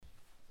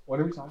What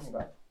are we talking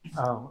about?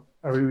 Oh,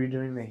 are we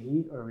redoing the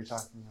Heat, or are we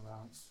talking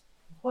about?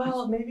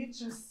 Well, maybe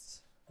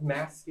just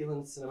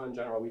masculine cinema in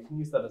general. We can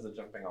use that as a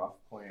jumping off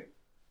point.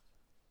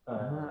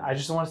 I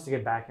just want us to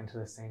get back into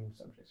the same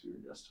subjects we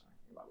were just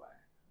talking about.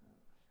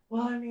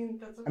 Well, I mean,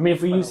 that's. I mean,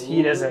 if we use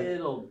Heat as a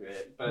little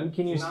bit, but we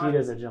can use Heat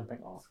as a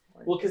jumping off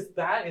point. Well, because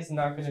that is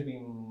not going to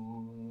be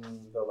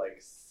the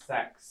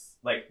sex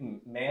Michael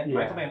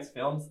Mann's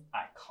films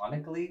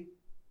iconically,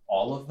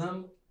 all of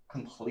them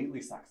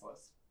completely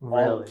sexless.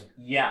 Really?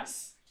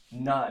 Yes.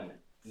 None.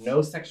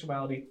 No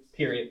sexuality,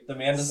 period. The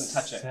man doesn't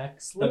touch it.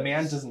 Sexless? The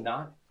man does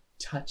not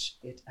touch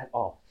it at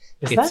all.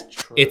 Is that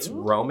true? It's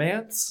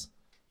romance.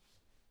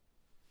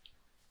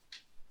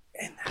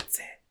 And that's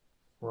it.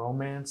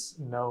 Romance,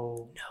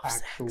 no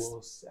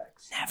actual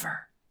sex.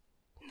 Never.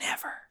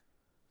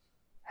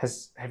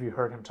 Have you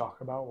heard him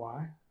talk about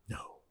why?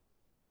 No.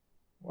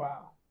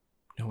 Wow.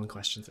 No one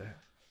questions it.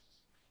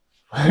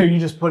 You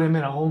just put him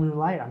in a whole new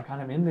light. I'm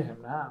kind of into him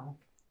now.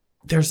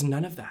 There's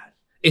none of that.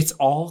 It's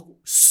all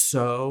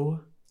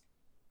so...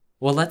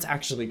 Well, let's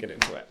actually get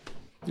into it.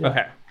 Yeah.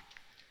 Okay.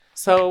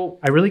 So...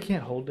 I really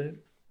can't hold it.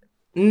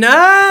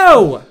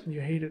 No! You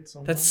hate it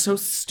so much. That's so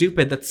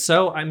stupid. That's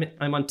so...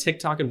 I'm on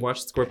TikTok and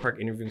watch Square Park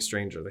interviewing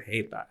strangers. I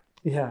hate that.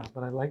 Yeah,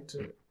 but I like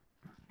to...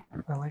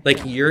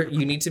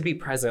 You need to be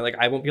present. Like,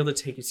 I won't be able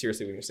to take you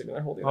seriously when you're sitting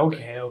there holding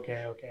it.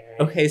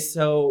 Okay,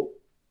 so...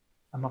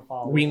 I'm a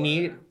follower. We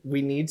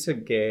need to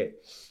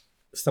get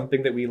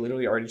something that we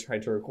literally already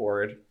tried to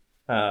record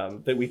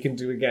that we can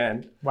do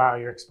again. Wow,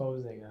 you're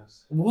exposing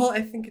us. Well,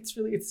 I think it's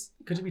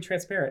good to be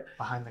transparent.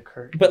 Behind the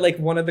curtain. But like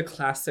one of the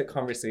classic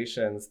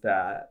conversations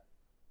that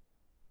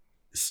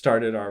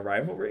started our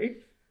rivalry,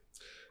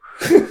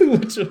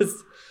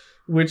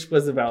 which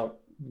was about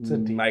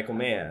Michael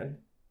Mann,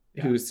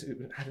 who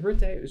had a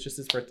birthday. It was just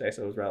his birthday,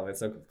 so it was relevant.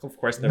 So of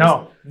course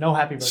no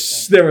happy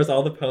birthday. There was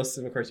all the posts,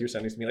 and of course you were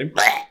sending to me like.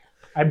 Bleh!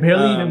 I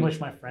barely even wish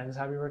my friends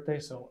happy birthday,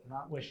 so I'm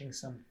not wishing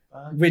some.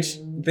 Which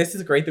this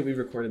is great that we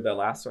recorded the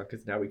last one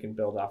because now we can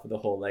build off of the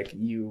whole like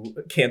you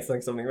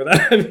canceling something without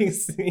having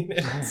seen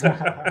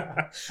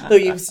it. So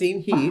you've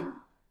seen Heat.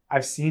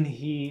 I've seen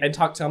Heat. And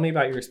tell me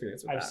about your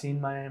experience with that. I've seen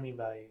Miami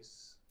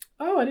Vice.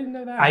 Oh, I didn't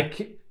know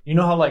that. You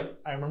know how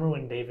I remember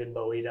when David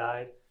Bowie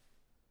died.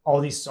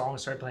 All these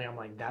songs started playing. I'm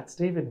like, that's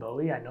David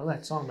Bowie. I know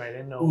that song, but I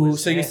didn't know. Ooh,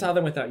 so you saw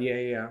them without?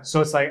 Yeah.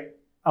 So it's like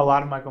a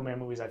lot of Michael Mann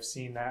movies. I've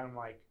seen that. I'm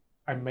like.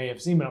 I may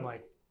have seen, but I'm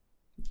like,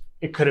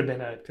 it could have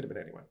been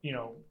anyone. You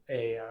know,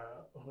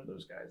 who are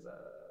those guys?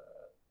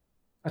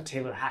 A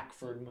Taylor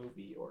Hackford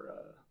movie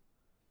or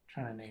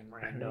trying to name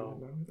randos.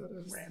 What's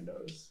his name?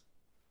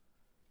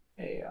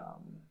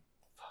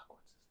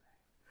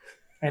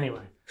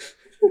 Anyway,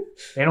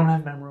 they don't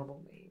have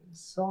memorable names.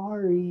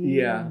 Sorry.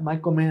 Yeah.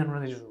 Michael Mann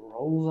really just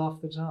rolls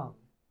off the tongue.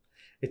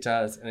 It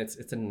does, and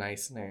it's a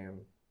nice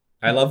name.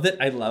 I love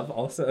that. I love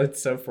also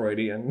it's so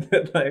Freudian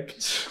that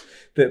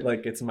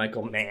it's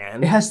Michael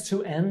Mann. It has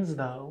two ends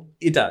though.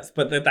 It does,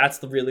 but that's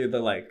that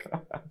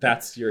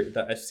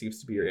seems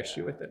to be your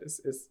issue with it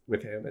is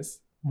with him is.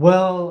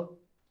 Well,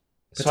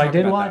 so I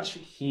did watch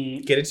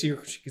Heat. Get it to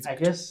your. I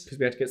guess because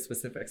we have to get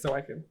specific, so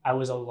I can. I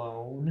was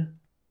alone.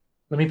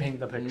 Let me paint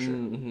the picture.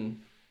 Mm-hmm.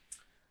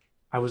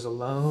 I was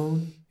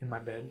alone in my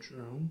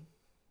bedroom,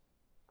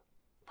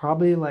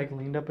 probably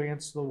leaned up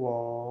against the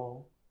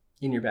wall.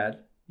 In your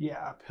bed.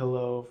 Yeah, a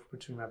pillow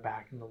between my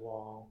back and the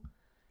wall.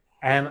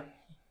 And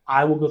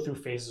I will go through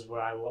phases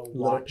where I will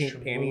watch a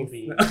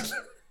movie.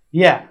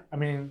 Yeah, I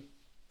mean,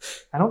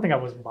 I don't think I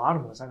was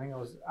bottomless.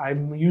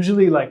 I'm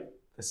usually the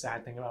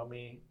sad thing about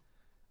me,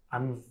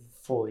 I'm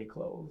fully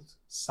clothed,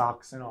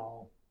 socks and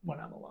all, when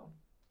I'm alone.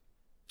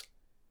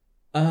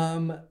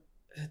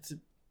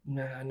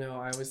 No,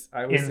 I was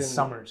in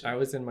summer too. I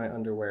was in my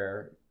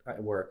underwear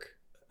at work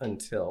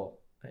until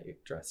I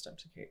dressed up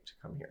to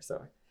come here, so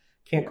I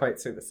can't quite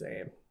say the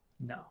same.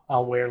 No,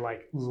 I'll wear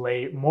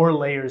more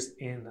layers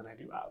in than I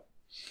do out.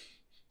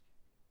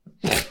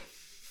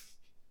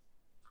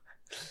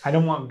 I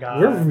don't want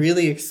God. We're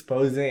really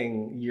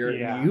exposing your.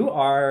 Yeah. You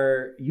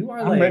are.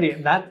 I'm ready.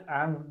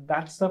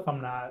 That stuff.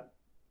 I'm not.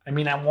 I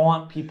mean, I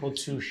want people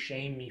to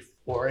shame me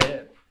for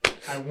it.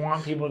 I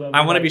want people to.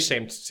 I want to be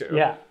shamed too.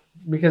 Yeah,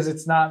 because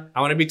it's not.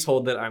 I want to be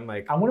told that I'm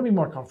I want to be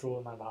more comfortable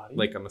with my body.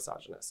 Like a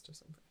misogynist or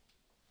something.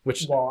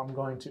 I'm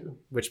going to.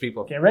 Which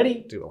people get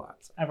ready. Do a lot.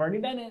 So. I've already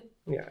done it.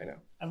 Yeah, I know.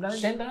 I've done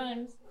it 10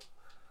 times.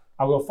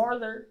 I'll go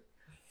farther.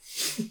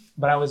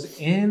 But I was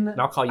in.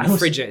 And I'll call you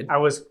frigid. I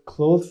was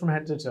clothed from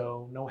head to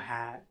toe, no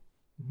hat,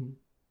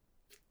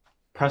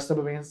 pressed up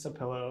against a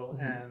pillow,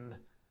 and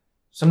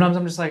sometimes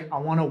I'm just I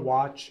want to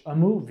watch a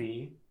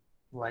movie,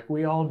 like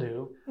we all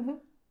do,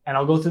 and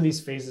I'll go through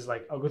these phases.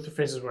 I'll go through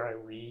phases where I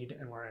read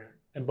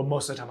but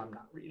most of the time I'm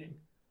not reading.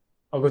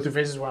 I'll go through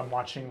phases where I'm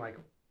watching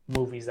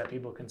movies that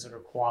people consider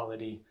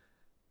quality,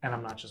 and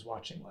I'm not just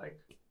watching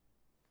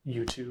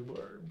YouTube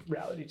or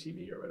reality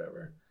TV or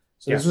whatever.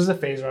 So this was a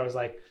phase where I was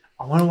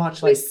I want to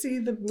watch I see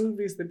the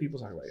movies that people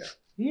talk about.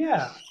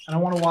 Yeah, and I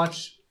want to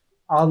watch.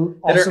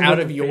 That are out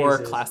of your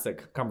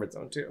classic comfort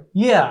zone too.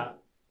 Yeah,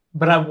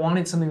 but I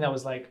wanted something that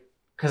was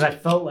because I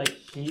felt like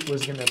Heat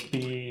was gonna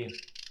be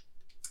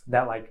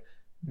that like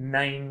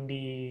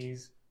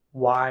 90s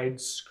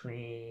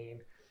widescreen,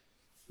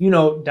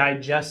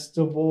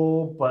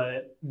 digestible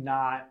but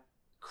not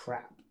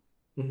crap.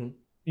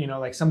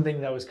 Like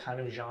something that was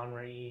kind of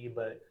genre-y,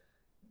 but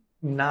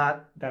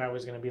not that I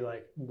was gonna be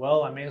like,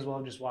 well, I may as well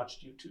have just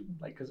watched YouTube,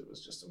 like, because it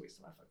was just a waste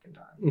of my fucking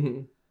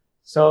time.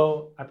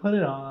 So I put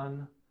it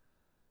on.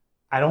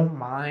 I don't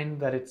mind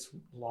that it's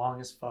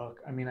long as fuck.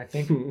 I mean, I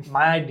think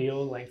my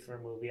ideal length for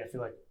a movie, I feel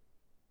like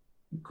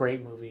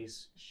great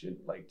movies should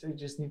they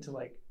just need to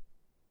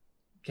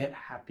get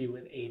happy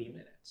with 80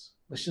 minutes.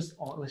 Let's just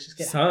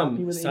get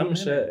happy with 80 minutes. Some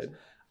should.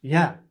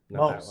 Yeah.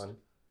 Not that one.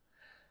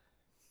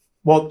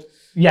 Well,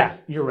 yeah,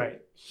 you're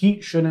right.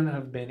 Heat shouldn't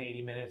have been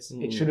 80 minutes.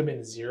 It should have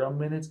been 0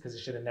 minutes because it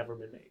should have never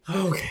been made.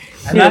 Okay.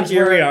 And that's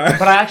here we are.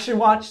 But I actually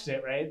watched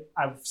it, right?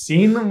 I've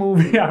seen the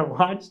movie. I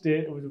watched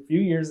it. It was a few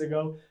years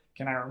ago.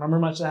 Can I remember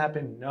much that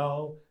happened?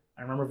 No.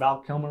 I remember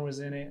Val Kilmer was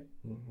in it.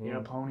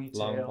 Ponytail.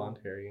 Long blonde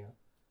hair, yeah.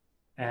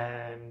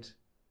 And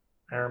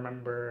I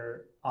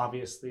remember,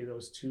 obviously,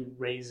 those two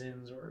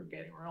raisins were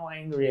getting real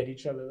angry at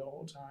each other the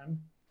whole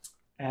time.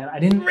 And I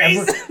didn't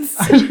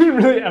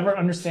really ever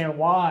understand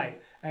why.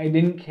 I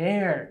didn't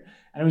care.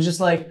 And it was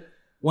just like...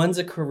 One's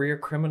a career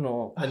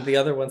criminal, and the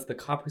other one's the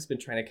cop who's been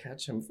trying to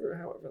catch him for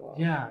however long.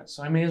 Yeah,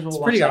 so I may as well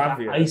watch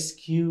an Ice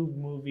Cube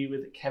movie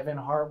with Kevin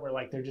Hart where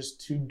they're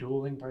just two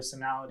dueling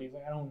personalities.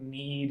 I don't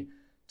need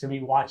to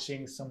be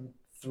watching some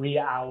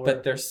 3-hour...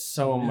 But there's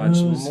so much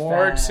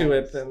more to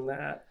it than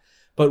that.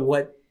 But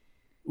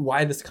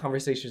why this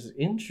conversation is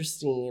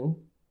interesting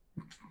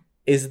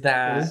is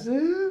that... Is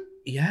it?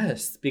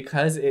 Yes,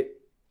 because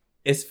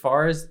as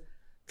far as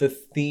the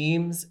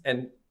themes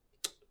and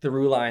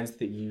through lines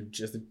that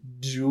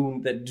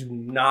do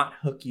not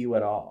hook you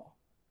at all.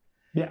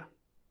 Yeah.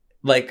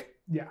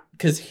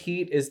 Because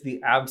Heat is the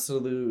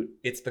absolute,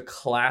 it's the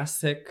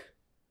classic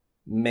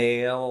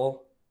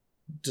male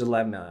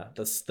dilemma,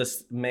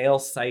 this male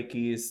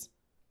psyche's.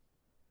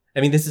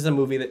 I mean, this is a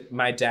movie that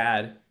my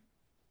dad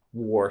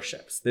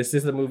worships. This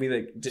is a movie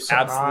that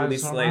absolutely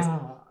slays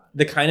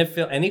the kind of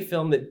film, any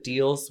film that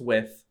deals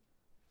with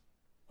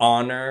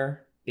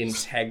honor,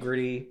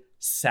 integrity,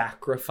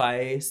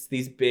 sacrifice,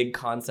 these big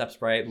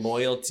concepts, right?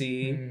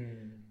 Loyalty,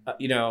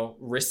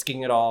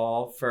 risking it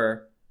all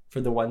for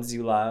the ones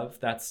you love.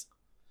 That's,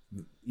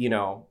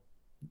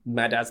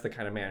 my dad's the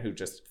kind of man who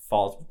just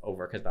falls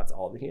over because that's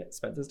all he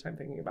spends his time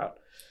thinking about.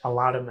 A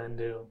lot of men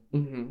do.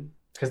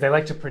 Because they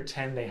like to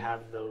pretend they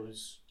have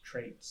those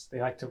traits.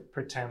 They like to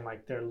pretend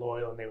like they're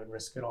loyal and they would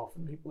risk it all for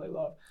the people they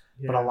love.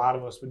 Yeah. But a lot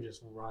of us would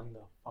just run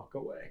the fuck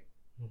away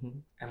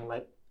and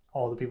let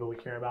all the people we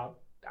care about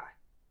die.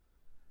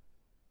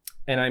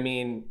 And I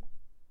mean,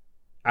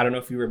 I don't know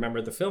if you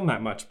remember the film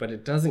that much, but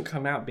it doesn't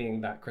come out being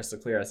that crystal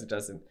clear as it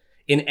does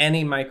in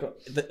any Michael.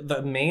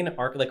 The main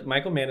arc, like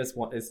Michael Mann is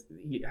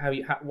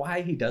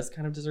why he does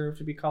kind of deserve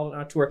to be called an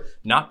auteur,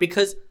 not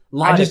because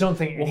I just don't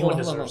think anyone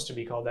deserves to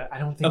be called that. I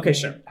don't think. Okay,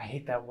 sure. I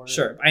hate that word.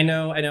 Sure, I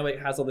know. It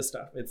has all this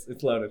stuff.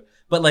 It's loaded.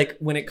 But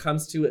when it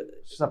comes to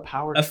it's just a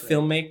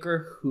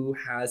filmmaker who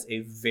has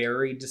a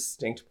very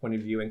distinct point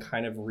of view and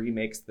kind of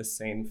remakes the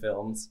same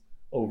films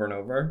over and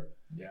over.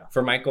 Yeah.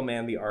 For Michael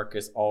Mann, the arc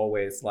is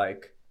always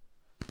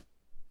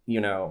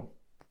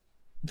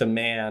the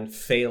man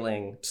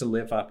failing to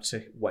live up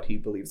to what he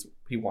believes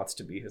he wants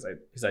to be,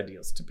 his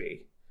ideals to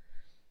be.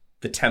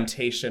 The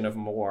temptation of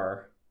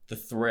more, the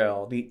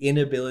thrill, the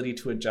inability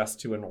to adjust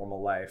to a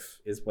normal life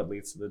is what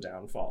leads to the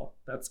downfall.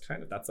 That's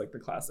like the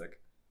classic.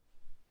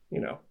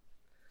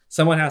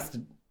 Someone's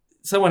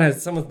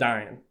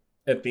dying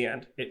at the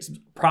end. It's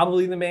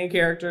probably the main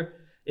character.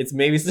 It's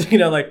maybe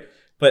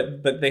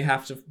But they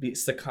have to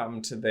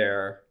succumb to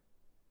their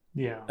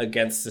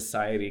against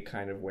society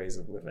kind of ways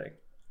of living,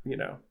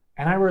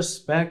 And I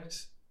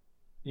respect,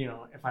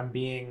 if I'm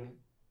being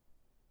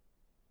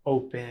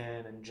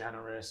open and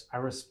generous, I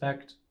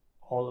respect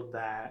all of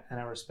that, and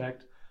I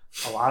respect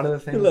a lot of the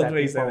things that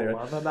people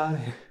love about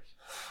it.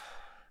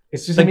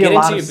 It's just gonna be a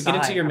lot of sighing.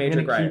 Get into your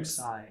major gripes.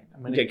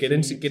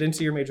 Get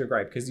into your major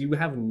gripe because you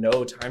have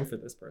no time for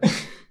this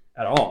person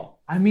at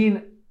all. I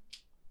mean,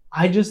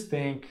 I just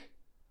think.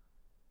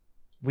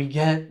 We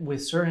get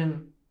with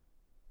certain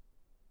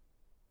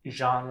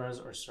genres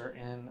or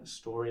certain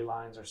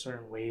storylines or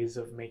certain ways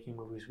of making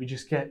movies, we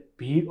just get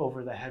beat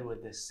over the head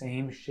with the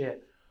same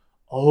shit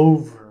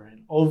over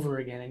and over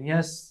again. And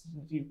yes,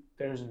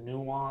 there's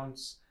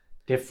nuance,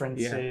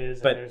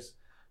 differences, but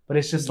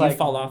it's just you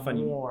fall off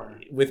more.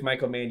 With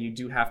Michael Mann, you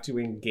do have to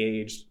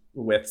engage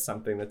with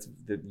something that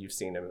you've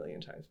seen a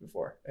million times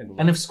before.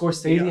 And if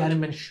Scorsese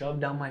hadn't been shoved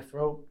down my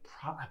throat,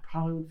 I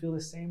probably would feel the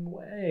same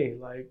way.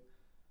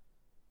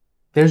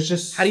 There's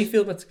just... How do you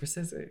feel about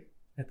Scorsese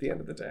at the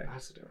end of the day?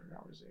 That's a different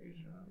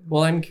conversation.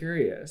 Well, I'm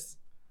curious.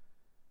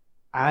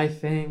 I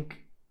think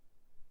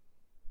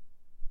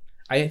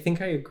I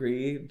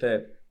agree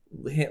that,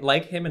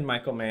 like him and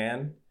Michael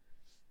Mann,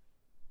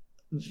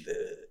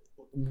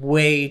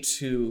 way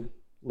too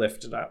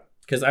lifted up.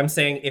 Because I'm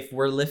saying if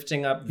we're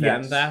lifting up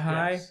them that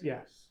high,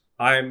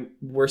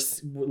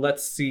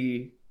 let's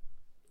see.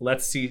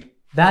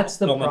 That's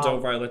the problem.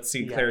 Almodovar. Let's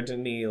see Claire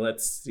Denis.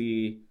 Let's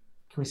see.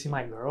 Can we see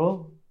my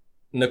girl?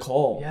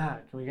 Nicole. Yeah.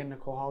 Can we get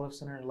Nicole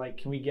Holofcener? Like,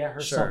 can we get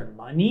her Sure. some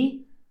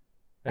money?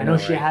 I know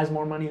she has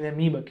more money than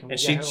me, but can we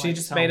get her, she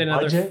just made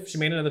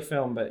another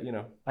film, but you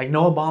know. Like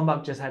Noah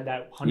Baumbach just had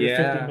that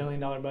 $150 million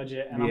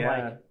budget, and I'm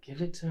like,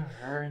 give it to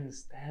her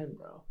instead,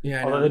 bro.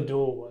 Yeah. Although the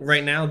duel was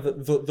right now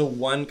the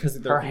one, because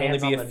there can only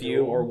be a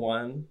few or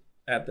one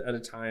at a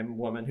time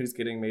woman who's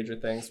getting major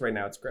things. Right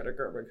now it's Greta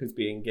Gerwig who's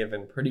being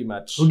given pretty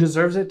much, who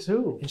deserves it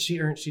too, and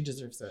she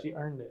deserves it. She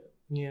earned it.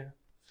 Yeah,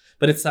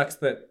 but it sucks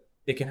that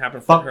it can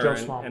happen for her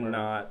and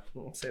not. I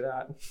won't say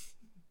that.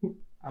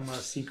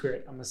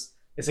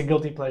 It's a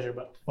guilty pleasure,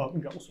 but fuck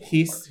Joe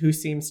Swanberg. Who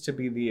seems to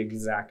be the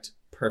exact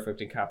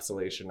perfect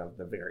encapsulation of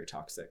the very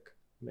toxic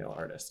male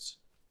artist.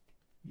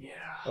 Yeah.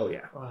 Oh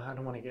yeah. Well, I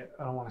don't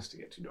want us to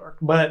get too dark,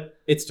 but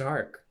it's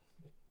dark.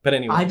 But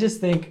anyway, I just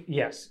think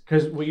yes,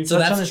 because what you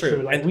touched on is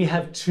true. Like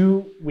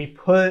we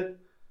put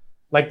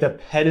like the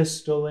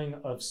pedestaling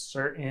of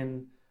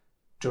certain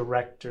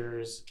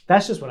directors.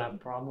 That's just what I have a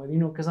problem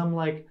with, because I'm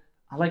like,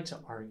 I like to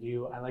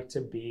argue. I like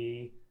to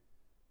be,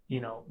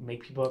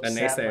 make people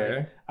upset.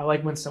 Like, I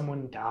like when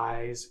someone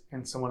dies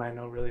and someone I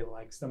know really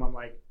likes them. I'm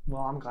like,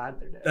 well, I'm glad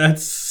they're dead.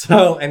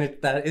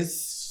 That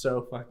is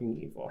so fucking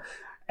evil.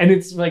 And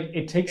it's like,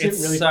 it takes it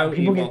really far.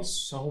 People evil. get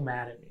so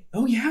mad at me.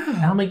 Oh, yeah.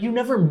 And I'm like, you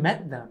never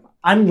met them.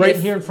 I'm right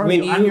here in front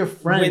of you. I'm your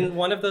friend. When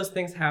one of those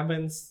things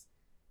happens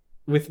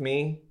with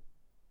me,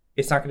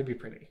 it's not going to be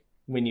pretty.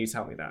 When you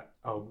tell me that,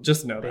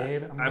 just know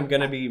babe, that I'm really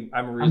gonna be.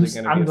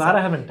 I'm glad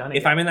I haven't done it.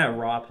 If I'm in that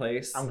raw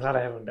place, I'm glad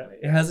I haven't done it.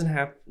 It hasn't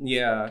happened.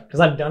 Yeah,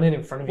 because I've done it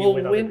in front of you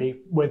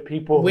with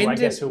people. Who I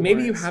guess who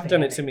maybe you have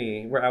done it to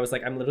me, where I was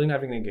like, I'm literally not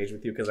even gonna engage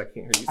with you because I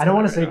can't hear you. I don't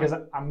want to say because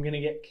I'm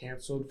gonna get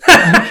canceled for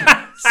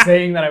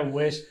saying that I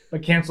wish,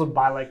 but canceled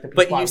by like the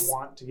people I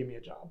want to give me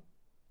a job.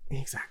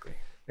 Exactly.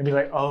 And be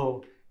like,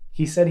 oh,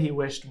 he said he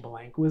wished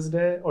blank was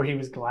dead, or he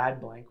was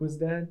glad blank was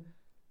dead.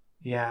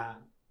 Yeah.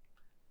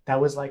 That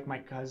was like my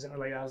cousin, or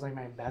like that was like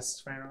my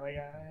best friend,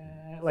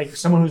 or like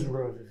someone who's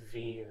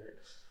revered,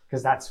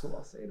 because that's who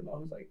I'll say it about.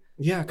 Who's like,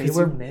 yeah, they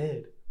were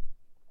mid.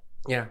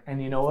 Yeah,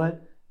 and you know what?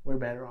 We're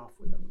better off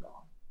with them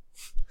gone.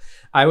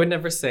 I would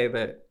never say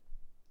that.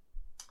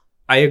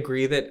 I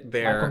agree that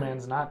Michael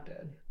Mann's not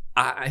dead.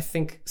 I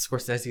think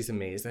Scorsese's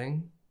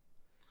amazing,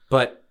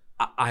 but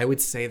I would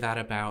say that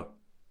about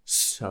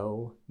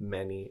so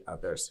many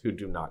others who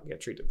do not get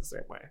treated the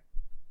same way.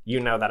 You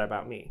know that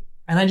about me.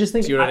 And I just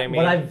think, do you know what I mean?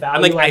 What I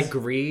value, I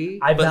agree.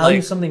 I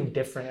value something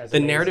different as the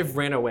amazing. narrative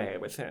ran away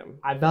with him.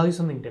 I value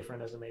something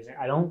different as amazing.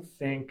 I don't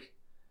think,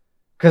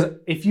 because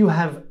if you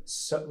have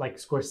like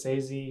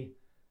Scorsese,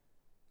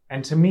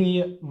 and to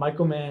me,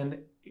 Michael Mann,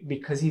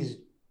 because he's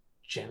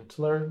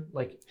gentler,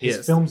 like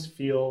his films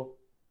feel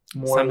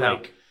more somehow.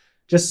 Like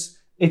just,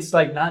 it's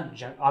like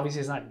not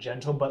obviously it's not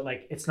gentle, but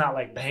like it's not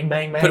like bang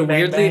bang bang but bang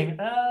weirdly, bang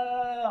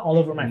all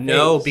over my face.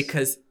 No,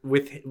 because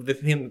with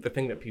him, the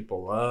thing that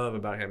people love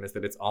about him is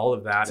that it's all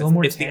of that.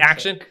 It's the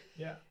action.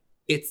 Yeah.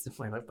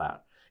 I love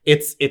that.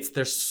 It's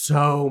there's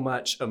so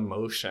much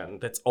emotion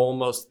that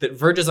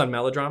verges on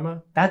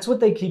melodrama. That's what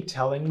they keep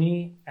telling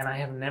me, and I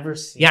have never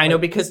seen. Yeah, I know,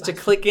 because to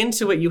click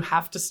into it, you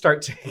have to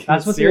start taking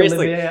that's what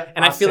seriously. The Olivier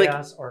and I feel like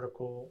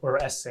article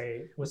or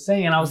essay was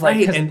saying, and I was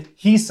like, and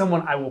he's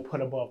someone I will put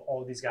above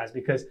all these guys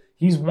because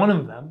he's one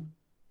of them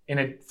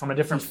from a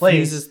different place. He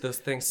uses those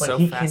things so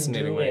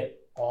fascinatingly. Can do it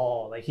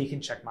all. Like he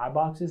can check my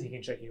boxes, he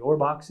can check your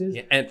boxes,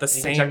 and at the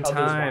same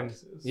time,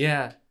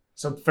 yeah.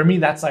 So for me,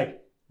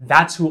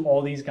 that's who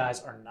all these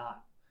guys are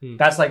not.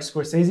 That's like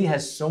Scorsese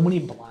has so many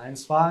blind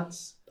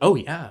spots. Oh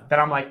yeah. That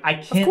I'm like, I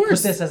can't put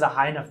this as a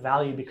high enough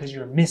value because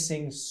you're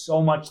missing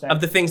so much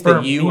of the things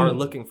that you are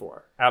looking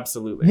for.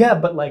 Absolutely. Yeah,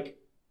 but like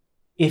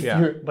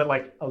but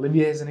like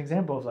Olivier is an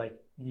example of like,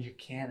 you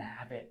can't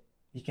have it.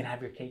 You can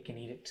have your cake and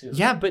eat it too.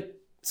 Yeah, but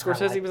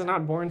Scorsese was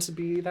not born to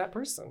be that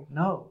person.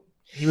 No.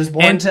 He was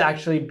born to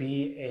actually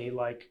be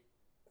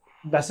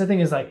that's the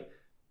thing is like,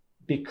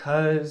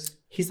 because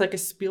he's like a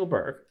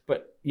Spielberg,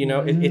 but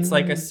it's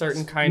like a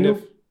certain kind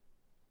of.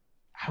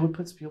 I would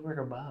put Spielberg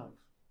above.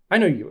 I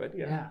know you would.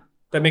 Yeah.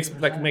 That makes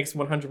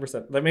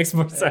 100%. That makes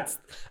more sense.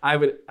 I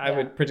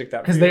would predict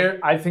that because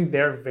I think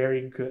they're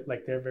very good.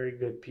 Like they're very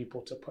good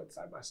people to put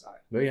side by side.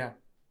 Oh yeah.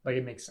 Like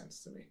it makes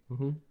sense to me.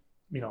 Mm-hmm.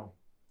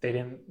 They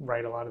didn't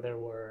write a lot of their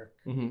work.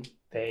 Mm-hmm.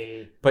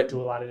 They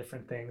do a lot of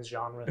different things,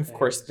 genre. Of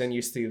course, then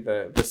you see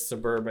the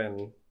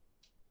suburban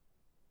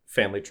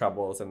family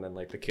troubles, and then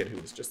like the kid who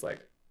was just like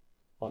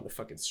on the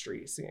fucking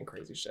street seeing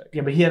crazy shit.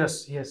 Yeah, but he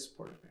has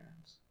supportive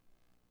parents.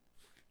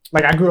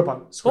 Like I grew up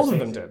on Scorsese. Both of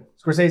them did.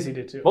 Scorsese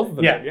did too. Both of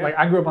them did, yeah. Like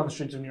I grew up on the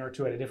streets of New York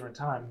too at a different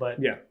time,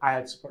 but yeah. I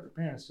had supportive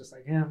parents just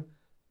like him.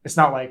 It's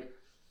not like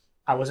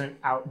I wasn't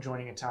out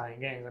joining Italian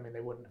gangs. I mean,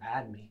 they wouldn't have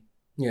had me.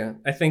 Yeah,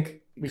 I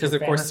think because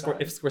of course,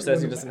 if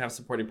Scorsese doesn't have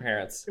supportive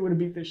parents, it would have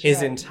beat the shit.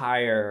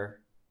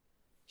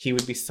 He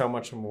would be so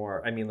much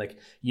more. I mean, like,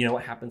 you know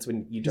what happens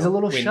when you don't. He's a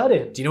little shut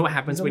in. Do you know what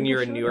happens when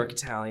you're a New York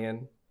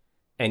Italian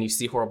and you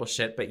see horrible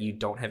shit, but you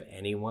don't have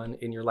anyone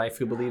in your life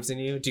who believes in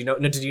you. Do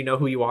you know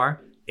who you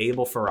are?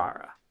 Abel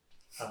Ferrara.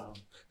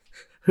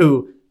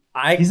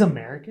 He's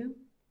American?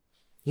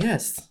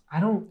 Yes.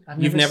 I've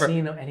never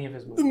seen any of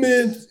his movies. The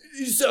man,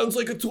 he sounds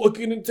like a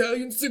talking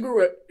Italian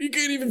cigarette. He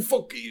can't even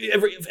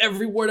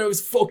every word out of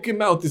his fucking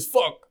mouth is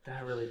fuck.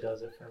 That really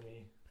does it for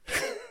me.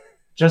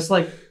 Just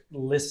like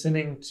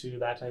listening to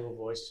that type of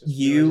voice.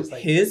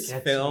 His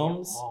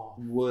films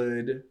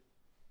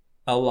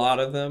a lot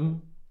of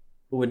them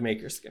would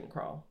make your skin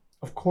crawl.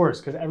 Of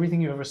course, because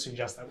everything you ever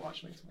suggest I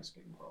watch makes my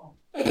skin crawl.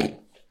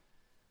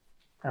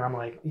 And I'm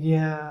like,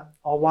 yeah,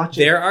 I'll watch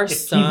it. There are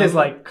some... Keith is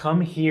like, come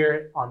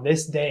here on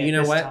this day. You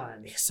know what?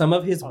 Time, some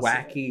of his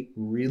wacky,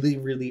 really,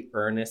 really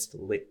earnest,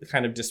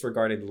 kind of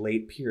disregarded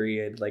late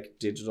period, like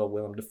digital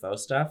Willem Dafoe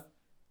stuff.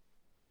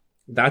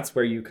 That's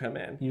where you come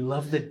in. You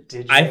love the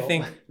digital. I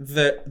think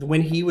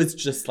when he was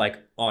just like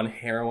on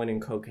heroin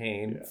and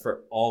cocaine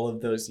for all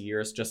of those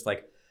years,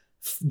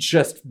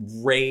 just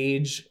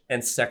rage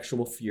and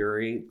sexual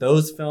fury,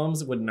 those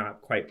films would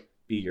not quite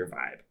be your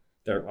vibe.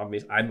 They're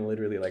obvious. I'm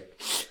literally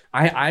like,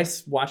 I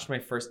watched my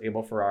first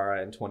Abel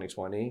Ferrara in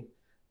 2020,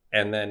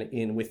 and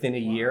then within a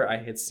year I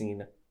had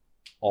seen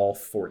all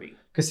 40.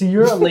 Because see,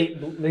 you're a late.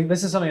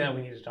 This is something that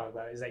we need to talk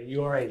about. Is that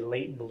you are a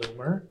late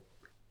bloomer.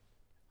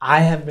 I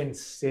have been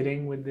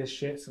sitting with this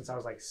shit since I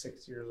was like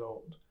 6 years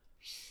old.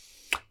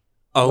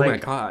 Oh my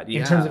god! Yeah.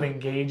 In terms of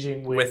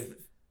engaging with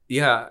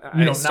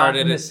I started not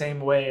in the same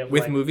way of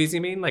with movies. You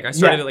mean like I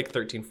started at like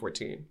 13,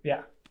 14.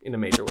 Yeah. In a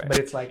major way. But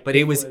it's like... But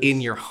it was in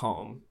your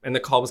home. And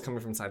the call was coming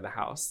from inside the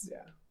house.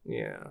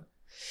 Yeah.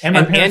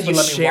 And you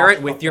share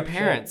it with your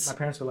parents. My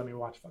parents would let me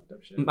watch fucked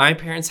up shit. My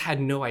parents had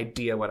no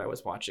idea what I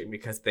was watching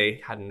because they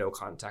had no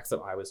context,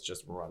 so I was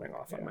just running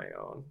off on my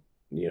own.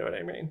 You know what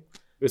I mean?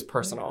 It was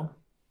personal. Yeah.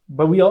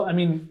 But we all... I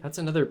mean... That's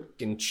another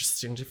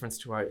interesting difference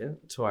to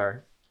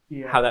our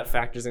how that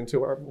factors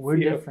into our... We're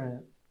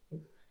different.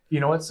 You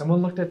know what?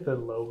 Someone looked at the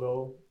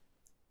logo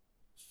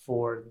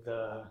for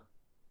the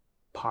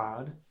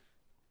pod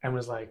and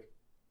was like,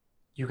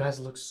 you guys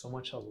look so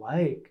much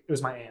alike. It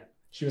was my aunt.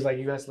 She was like,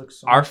 you guys look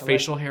so much alike. Our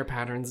facial hair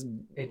patterns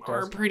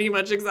are pretty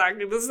much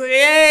exactly the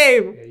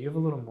same. Yeah, you have a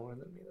little more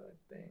than me, though,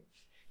 I think.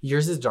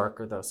 Yours is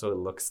darker, though, so it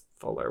looks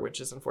fuller,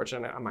 which is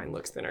unfortunate. Mine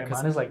looks thinner.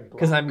 Mine is like black.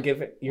 Because I'm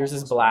giving... Yours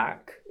is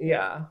black.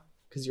 Yeah.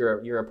 Because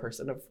you're a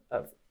person of...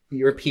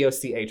 You're a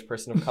POCH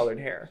person of colored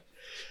hair.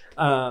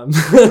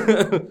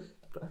 EW.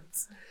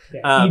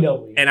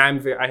 And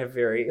I have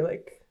very,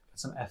 like...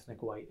 Some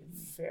ethnic white.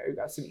 You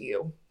got some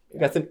ew. You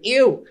got some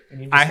ew.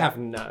 I have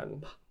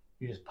none.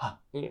 You just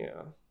pop.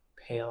 Yeah.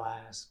 Pale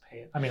ass.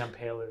 I mean, I'm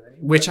paler than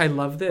you. Which I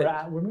love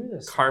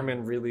that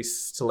Carmen really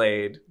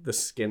slayed the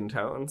skin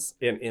tones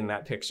in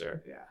that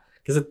picture. Yeah.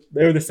 Because if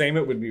they were the same,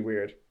 it would be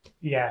weird.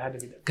 Yeah, it had to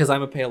be different. Because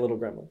I'm a pale little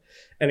gremlin.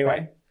 Anyway.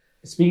 Right.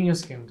 Speaking of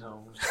skin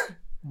tones,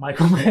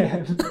 Michael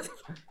Menn.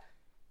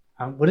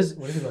 What does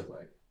he look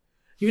like?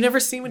 You've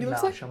never seen what he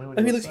looks like? Show me what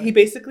he looks like. He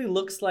basically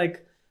looks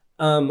like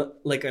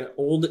an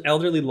old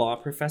elderly law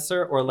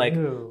professor, or like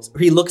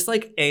he looks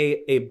like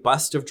a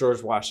bust of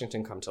George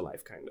Washington come to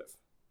life, kind of.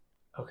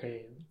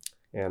 Okay.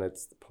 And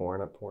it's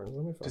porn.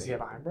 Does he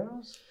have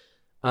eyebrows?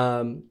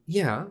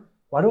 Yeah.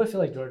 Why do I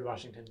feel like George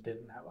Washington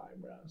didn't have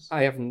eyebrows?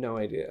 I have no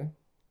idea.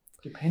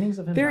 Do paintings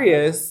of him? There he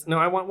is. No,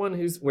 I want one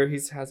where he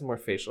has more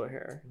facial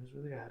hair. He was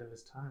really ahead of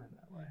his time in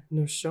that way.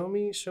 No, show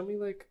me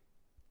like.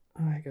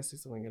 Oh, I guess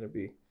he's only gonna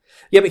be.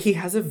 Yeah, but he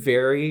has a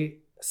very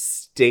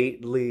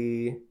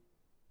stately.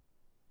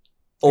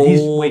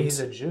 Old. He's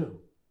a Jew.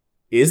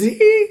 Is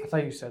he? I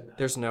thought you said that.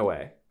 There's no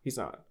way. He's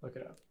not. Look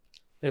it up.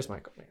 There's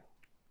Michael Menn.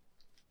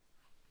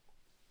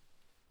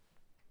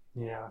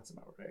 Yeah, that's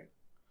about right.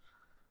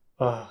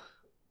 Ugh,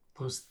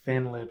 those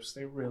thin lips,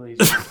 they really...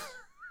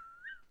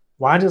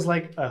 Why does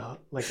like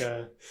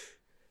a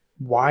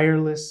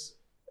wireless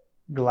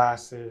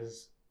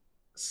glasses,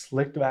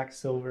 slicked back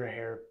silver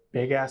hair,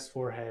 big ass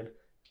forehead,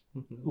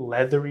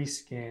 leathery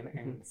skin,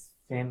 and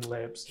thin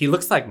lips? He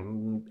looks like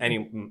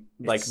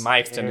my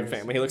extended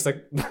family. He looks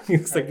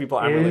like people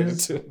I'm related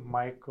to.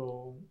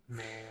 Michael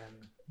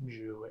Menn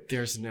Jewish?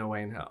 There's no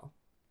way in hell.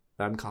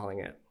 I'm calling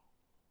it.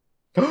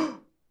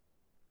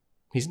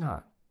 He's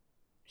not.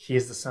 He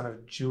is the son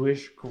of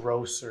Jewish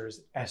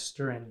grocers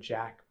Esther and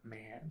Jack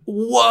Mann.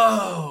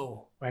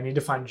 Whoa! I need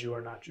to find Jew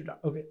or not Jew.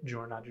 Okay, Jew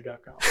or not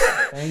Jew.com.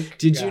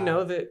 Did you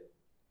know that?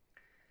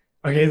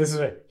 Okay, this is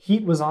it.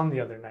 Heat was on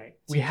the other night.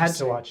 We had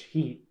to watch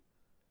Heat.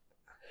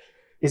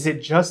 Is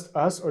it just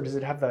us, or does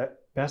it have the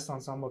best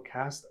ensemble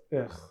cast?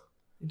 Ugh.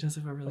 It does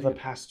have a really of the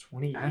past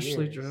 20 years.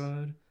 Ashley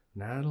Judd,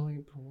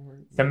 Natalie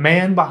Portman. The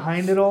man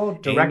behind it all,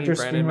 director,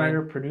 Amy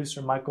screenwriter,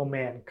 producer Michael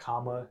Menn,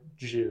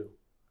 Jew.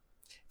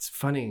 It's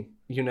funny,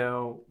 you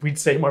know. We'd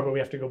say more, but we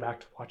have to go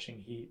back to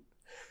watching Heat.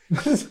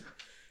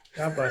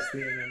 God bless the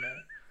internet.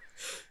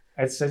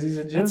 It says he's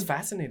a Jew. That's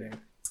fascinating.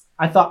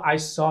 I thought I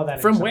saw that.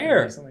 From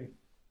where? Recently.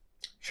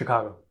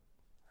 Chicago.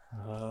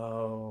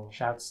 Oh.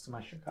 Shouts to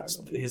my Chicago.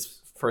 His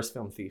first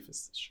film, Thief,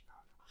 is Chicago.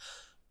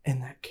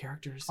 And that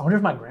character's... I wonder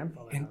if my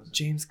grandfather knows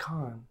James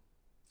Caan.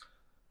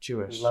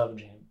 Jewish. Love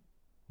James.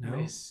 No,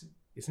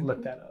 isn't Look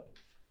he? that up.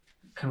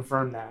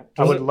 Confirm that.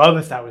 I would love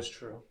if that was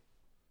true.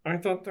 I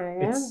thought there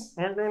was.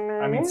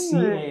 I mean,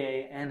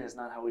 CAAN is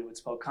not how we would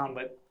spell con,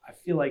 but I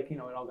feel like, it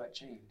all got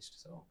changed.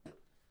 So,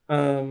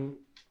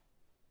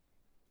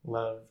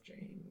 love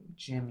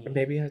Jimmy.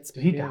 Maybe it's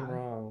Did he die?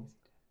 wrong.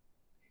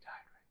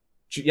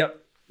 He died, right?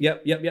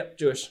 Yep.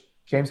 Jewish.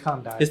 James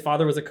Caan died. His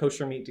father was a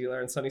kosher meat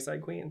dealer in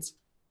Sunnyside, Queens.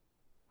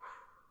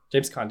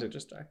 James Caan did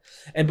just die.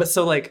 But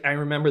so like I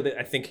remember that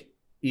I think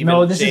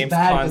even James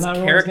Caan's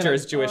character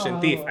is Jewish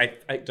in Thief.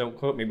 I don't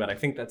quote me, but I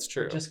think that's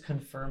true. Just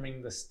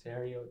confirming the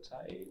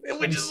stereotype.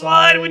 Which is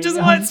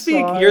what?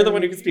 Speak. Sorry. You're the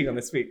one who can speak on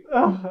this. Speak.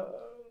 Oh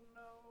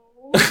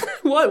no.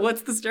 What?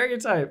 What's the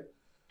stereotype?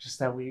 Just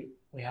that we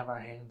have our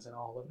hands in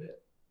all of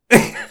it.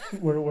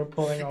 we're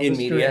pulling all in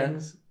the media.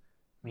 strings.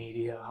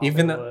 Media, Hollywood.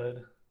 Even though,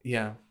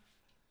 yeah.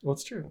 Well,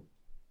 it's true.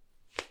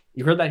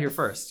 You heard that here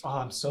first. Oh,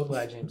 I'm so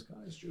glad James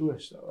Caan is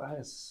Jewish, though.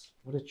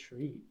 What a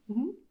treat.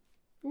 Mm-hmm.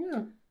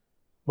 Yeah.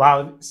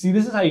 Wow. See,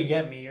 this is how you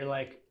get me. You're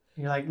like,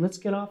 let's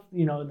get off,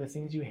 the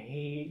things you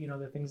hate,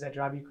 the things that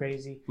drive you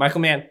crazy.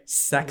 Michael Mann,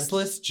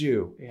 sexless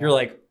Jew. Yeah. You're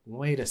like,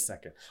 wait a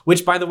second.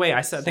 Which, by the way,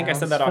 I said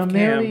that off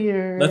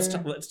cam.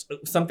 Let's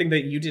something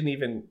that you didn't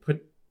even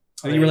put.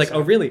 You were like,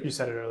 oh, really? You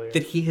said it earlier.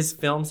 That his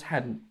films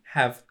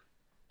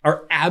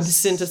are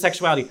absent of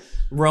sexuality.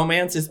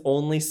 Romance is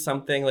only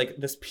something like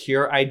this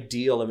pure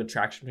ideal of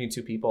attraction between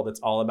two people that's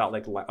all about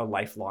like a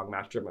lifelong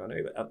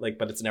matrimony. Like,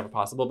 but it's never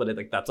possible.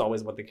 But that's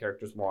always what the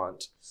characters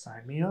want.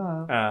 Sign me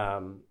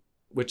up.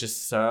 Which is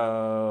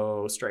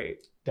so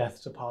straight.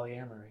 Death to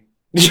polyamory.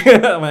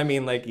 Yeah, I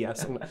mean, like,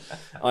 yes. And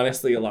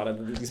honestly, a lot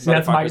of these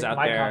motherfuckers out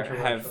there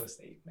have.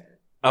 Statement.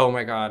 Oh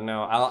my God,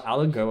 no!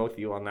 I'll go with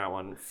you on that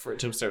one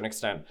to a certain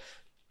extent.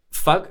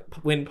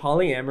 Fuck, when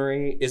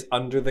polyamory is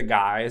under the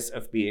guise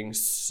of being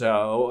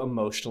so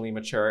emotionally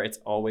mature,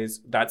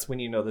 that's when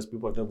you know those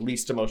people are the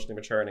least emotionally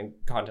mature and in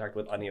contact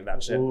with any of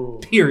that shit. Ooh.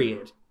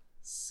 Period.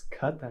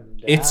 Cut them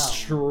down.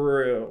 It's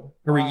true.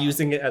 Wow. We're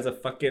using it as a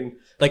fucking,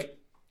 like,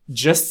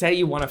 just say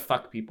you want to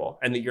fuck people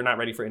and that you're not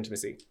ready for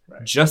intimacy.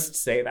 Right. Just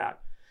say that.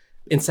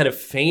 Instead of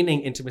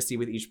feigning intimacy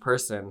with each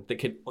person,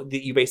 that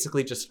you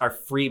basically just are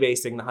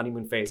freebasing the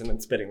honeymoon phase and then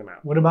spitting them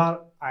out. What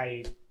about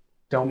we've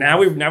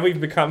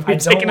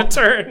taken a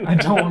turn. I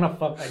don't want to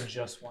fuck. I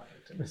just want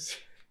intimacy.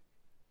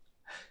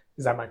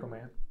 Is that Michael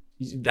Mann?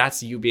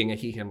 That's you being a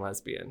he/him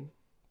lesbian.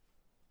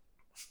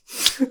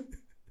 Is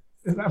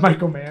that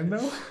Michael Mann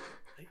though?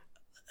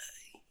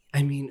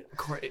 I mean,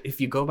 if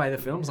you go by the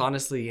films,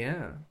 honestly,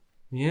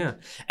 yeah,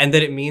 and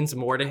that it means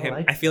more to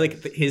him. I feel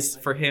like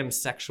for him,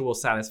 sexual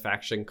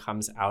satisfaction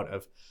comes out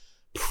of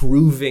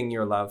proving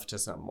your love to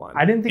someone.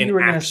 I didn't think you were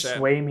going to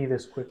sway me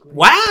this quickly.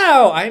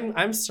 Wow,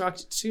 I'm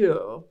shocked too.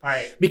 All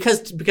right,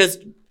 because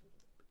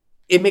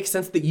it makes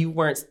sense that you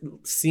weren't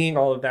seeing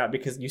all of that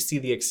because you see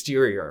the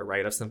exterior,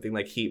 right, of something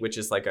like Heat, which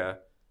is like a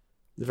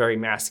very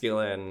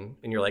masculine,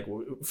 and you're like,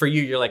 for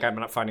you, you're like, I'm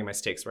not finding my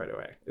stakes right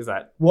away. Is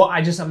that? Well,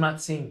 I'm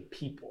not seeing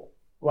people.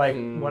 Like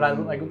what I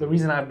like. The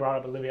reason I brought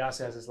up Olivier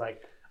is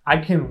like I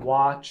can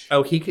watch.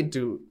 Oh, he can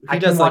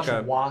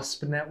watch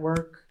Wasp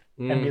Network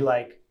and be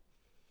like,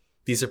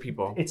 these are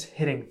people. It's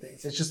hitting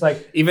things. It's just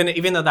like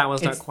even though that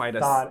one's not quite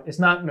it's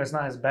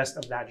not his best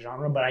of that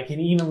genre, but I can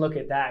even look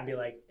at that and be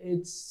like,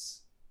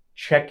 it's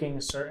checking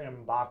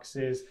certain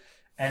boxes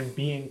and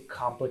being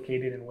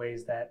complicated in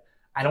ways that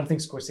I don't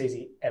think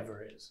Scorsese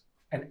ever is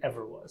and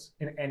ever was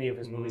in any of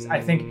his movies. I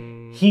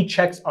think he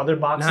checks other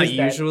boxes not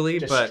usually,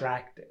 that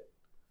distract it.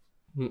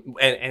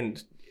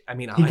 And I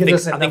mean, I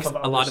think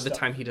a lot of the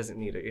time he doesn't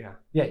need it.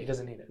 Yeah, he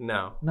doesn't need it.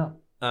 No.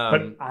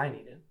 But I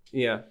need it.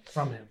 Yeah,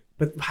 from him.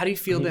 But how do you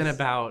feel then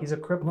about? He's a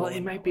cripple. Well,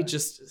 it might be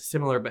just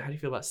similar, but how do you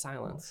feel about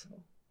Silence?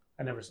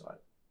 I never saw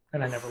it,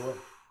 and I never will.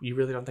 You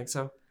really don't think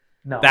so?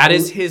 No. That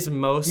is his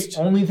most.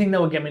 The only thing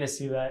that would get me to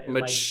see that is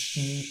my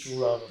deep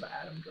love of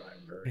Adam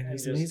Driver and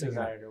he's amazing.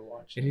 Desire to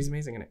watch and he's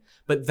amazing in it.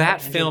 But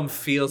that film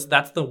feels.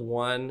 That's the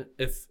one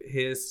of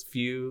his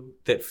few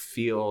that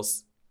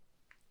feels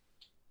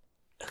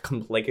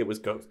like it was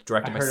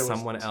directed by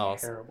someone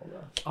else. Terrible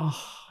though.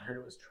 Oh, I heard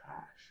it was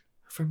trash.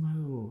 From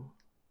who?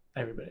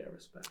 Everybody I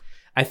respect.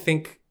 I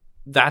think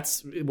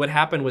that's what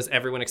happened was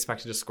everyone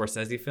expected a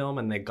Scorsese film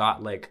and they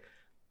got like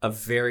a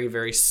very,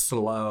 very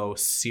slow,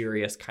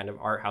 serious kind of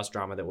art house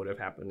drama that would have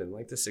happened in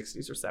like the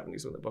 60s or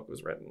 70s when the book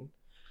was written.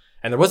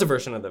 And there was a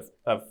version of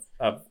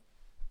an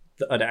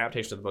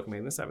adaptation of the book made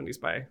in the 70s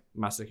by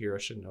Masahiro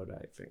Shinoda,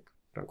 I think.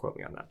 Don't quote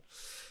me on that.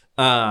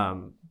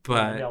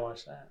 But maybe I'll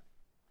watch that.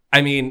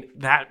 I mean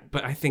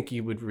but I think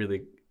you would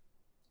really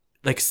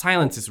like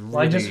Silence is really.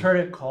 Well, I just heard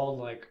it called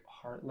like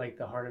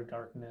the Heart of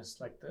Darkness,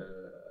 like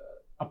the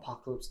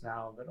Apocalypse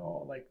Now of it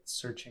all, like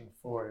searching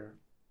for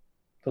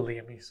the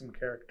Liam Neeson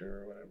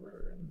character or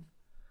whatever. And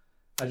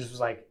I just was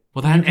like,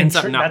 well, that ends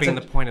up not being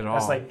the point at all.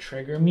 That's like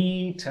trigger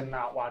me to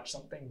not watch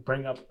something.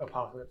 Bring up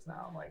Apocalypse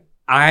Now. I'm like,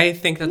 I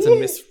think that's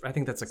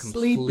a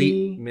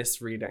complete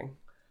misreading.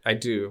 I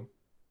do.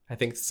 I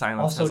think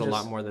Silence has a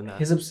lot more than that.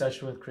 His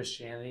obsession with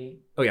Christianity.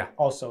 Oh yeah.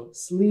 Also,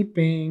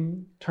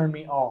 sleeping turned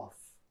me off.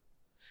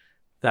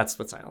 That's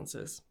what Silence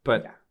is.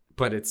 But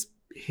but it's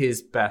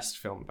his best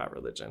film about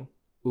religion.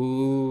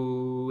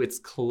 Ooh,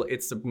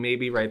 it's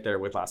maybe right there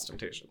with Last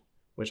Temptation.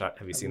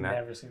 Have you seen that? I've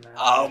never seen that.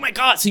 Oh my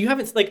God! So you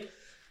haven't like.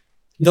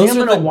 Those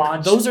are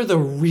the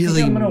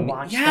really. I'm gonna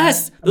watch.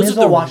 Yes, that? those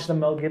are the. Watch the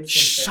Mel Gibson.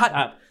 Shut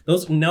up.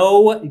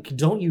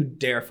 Don't you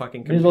dare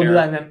fucking compare we'll do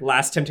that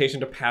Last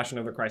Temptation to Passion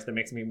of the Christ. That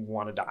makes me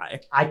want to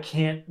die. I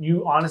can't.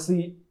 You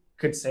honestly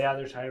could say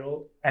either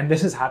title, and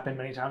this has happened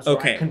many times. So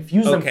I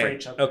confuse them for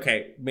each other.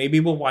 Okay,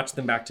 maybe we'll watch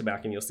them back to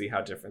back, and you'll see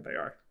how different they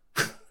are.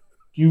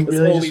 You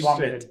really just want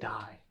me to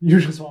die. You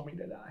just want me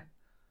to die.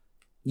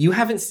 You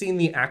haven't seen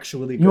the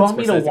actually good You want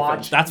me to Scorsese watch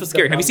films. That's what's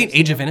scary. Have you seen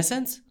Age of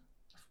Innocence?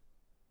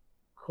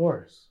 Of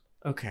course.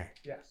 Okay.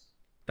 Yes.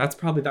 That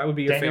would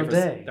be your Daniel favorite.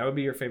 Day. That would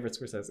be your favorite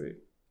Scorsese.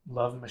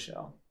 Love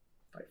Michelle.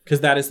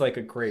 Because that is like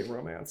a great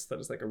romance. That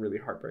is like a really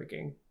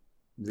heartbreaking,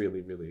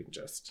 really, really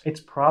just.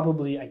 It's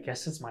probably, I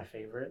guess it's my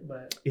favorite,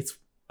 but it's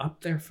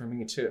up there for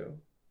me too.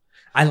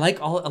 I like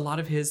a lot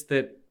of his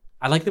that.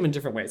 I like them in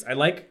different ways. I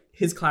like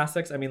his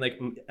classics. I mean, like,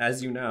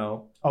 as you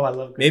know. Oh, I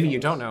love. Maybe you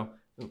don't know.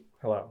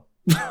 Hello.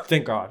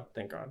 Thank God.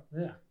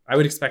 Yeah. I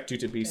would expect you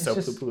to be It's so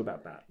just, poo-poo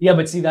about that. Yeah,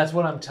 but see, that's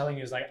what I'm telling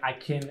you is like I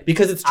can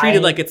because it's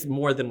treated like it's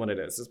more than what it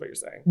is what you're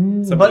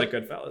saying. Something like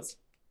Goodfellas.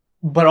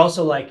 But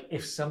also like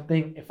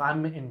if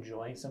I'm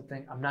enjoying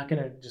something, I'm not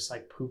gonna just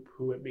like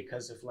poo-poo it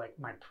because of like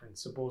my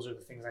principles or the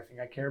things I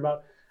think I care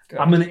about. Good.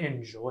 I'm gonna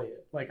enjoy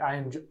it. Like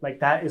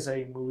that is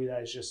a movie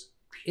that is just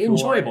pure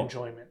enjoyable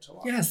enjoyment to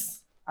watch. Yes.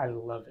 I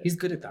love it. He's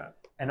good at that.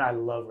 And I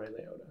love Ray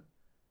Liotta.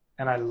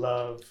 And I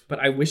love... But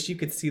I wish you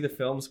could see the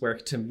films where,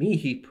 to me,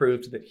 he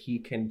proved that he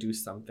can do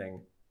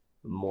something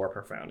more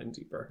profound and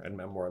deeper and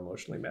more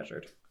emotionally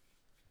measured.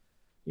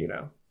 You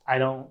know? I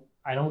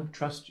don't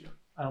trust you.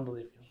 I don't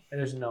believe you.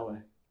 There's no way.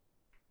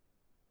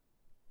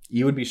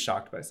 You would be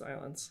shocked by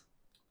Silence.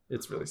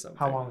 It's really something.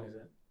 How long is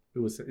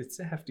it? It's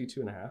a hefty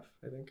 2.5,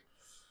 I think.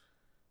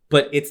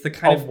 But it's the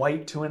kind of...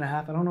 white 2.5?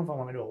 I don't know if I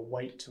want to do a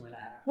white 2.5.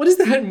 What does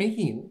that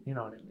mean? You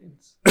know what it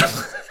means.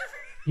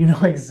 You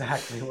know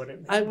exactly what it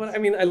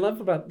means. I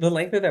love about the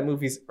length that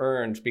movie's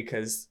earned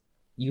because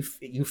you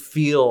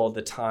feel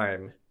the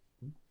time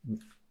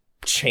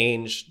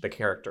change the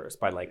characters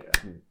by like,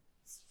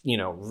 you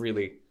know,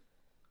 really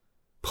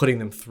putting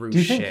them through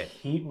shit. Do you think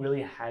Heat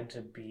really had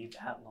to be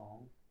that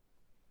long?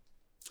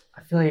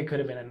 I feel like it could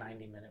have been a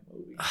 90-minute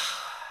movie.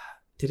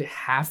 Did it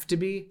have to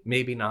be?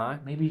 Maybe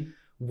not. Maybe.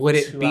 Would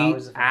it be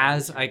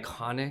as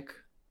iconic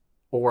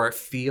or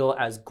feel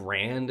as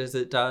grand as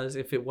it does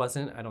if it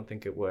wasn't? I don't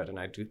think it would. And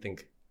I do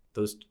think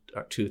those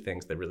are two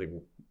things that really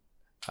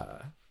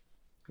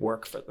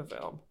work for the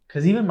film.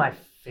 Because even my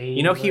favorite...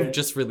 You know,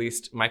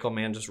 Michael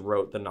Mann just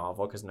wrote the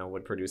novel because no one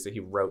would produce it. He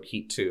wrote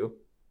Heat 2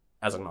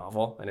 as a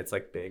novel, and it's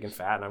like big and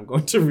fat, and I'm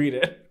going to read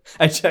it.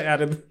 I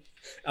added the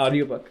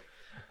audiobook.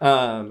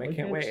 I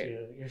can't wait.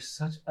 You're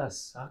such a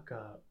suck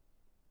up.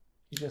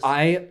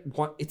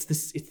 It's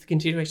the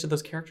continuation of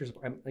those characters.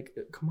 I'm like,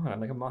 come on,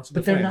 I'm like a monster.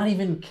 But they're not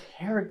even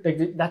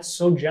characters. That's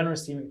so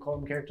generous to even call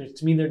them characters.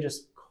 To me, they're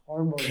just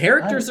cardboard.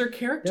 Characters are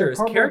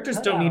characters. Characters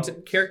don't need to.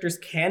 Characters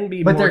can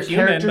be more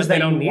human, but they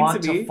don't need to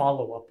be.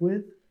 Follow up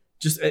with.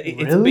 Just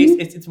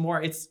it's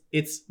more. It's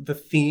the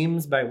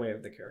themes by way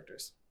of the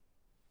characters.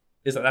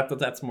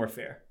 That's more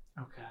fair?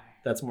 Okay,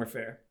 that's more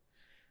fair.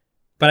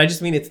 But I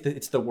just mean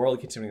it's the world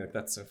continuing. Like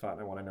that's so fun.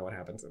 I want to know what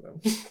happens to them.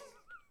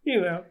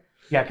 You know.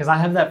 Yeah, because I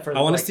have that for.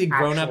 I want to see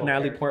grown-up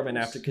Natalie Portman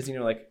because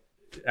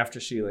after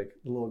she the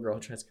little girl who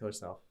tries to kill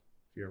herself.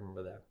 If you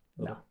remember that.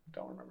 No,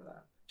 don't remember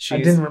that. I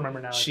didn't remember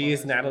Natalie. She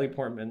is Natalie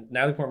Portman.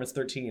 Natalie Portman's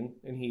 13,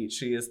 and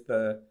she is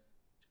the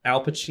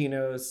Al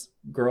Pacino's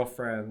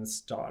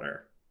girlfriend's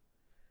daughter.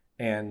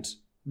 And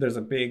there's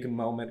a big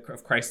moment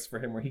of crisis for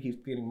him where he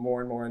keeps getting more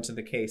and more into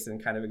the case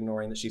and kind of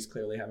ignoring that she's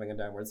clearly having a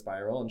downward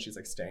spiral, and she's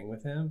like staying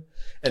with him.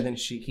 And then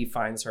he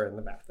finds her in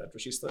the bathtub where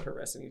she slit her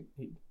wrist, and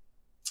he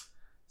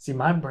see,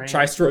 my brain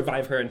tries to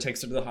revive her and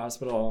takes her to the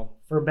hospital.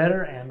 For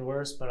better and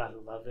worse, but I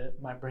love it.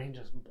 My brain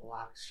just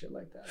blocks shit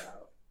like that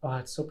out. Oh,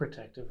 it's so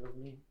protective of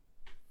me.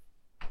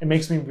 It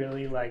makes me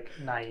really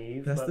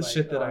naive. That's the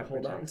shit that I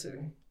hold on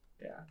to.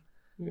 Yeah.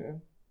 Yeah.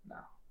 No,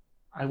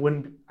 I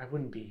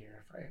wouldn't be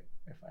here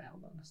if I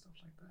held on to stuff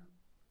like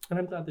that. And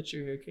I'm glad that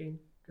you're here, Kane.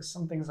 Because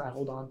some things I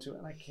hold on to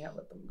and I can't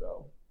let them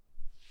go.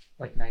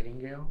 Like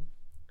Nightingale.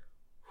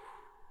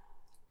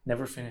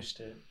 Never finished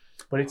it,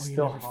 but it's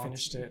still never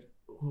finished it.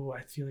 Ooh,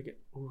 I feel like it.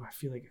 Oh.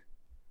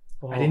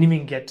 I didn't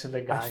even get to the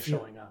guy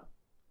showing up.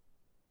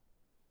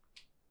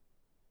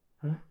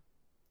 Huh?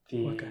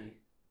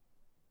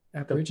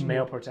 The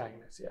male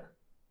protagonist, yeah.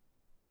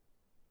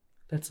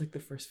 That's like the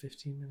first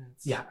 15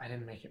 minutes. Yeah, I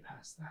didn't make it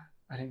past that.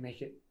 I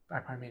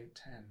probably made it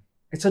 10.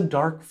 It's a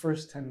dark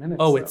first 10 minutes.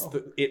 Oh,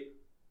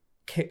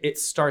 it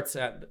starts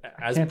at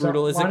as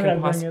brutal as it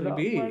can possibly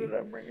be. Why did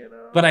I bring it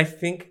up? But I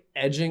think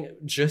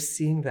just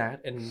seeing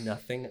that and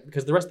nothing,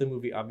 because the rest of the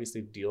movie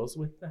obviously deals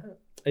with that,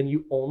 and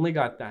you only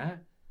got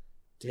that.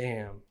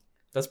 Damn,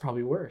 that's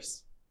probably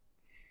worse.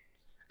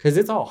 Because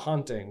it's all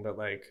haunting,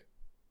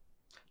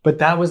 but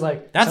that was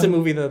that's a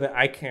movie though that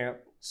I can't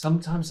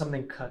sometimes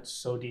something cuts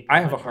so deep. I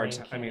have a hard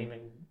time. Can't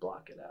even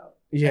block it out.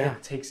 Yeah.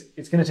 And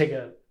it's going to take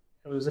it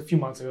was a few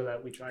months ago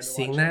that we tried to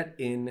Seeing watch that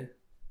in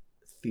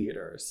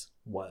theaters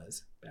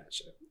was bad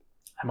shit.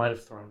 I might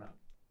have thrown up.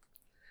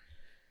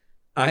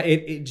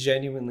 It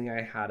genuinely,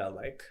 I had a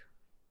like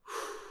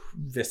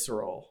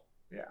visceral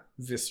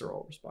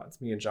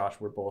response. Me and Josh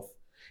were both,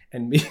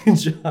 and me and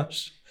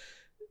Josh,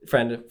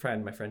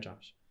 my friend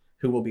Josh,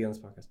 who will be on this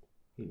podcast.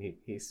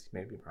 He's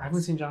maybe. I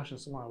haven't seen Josh in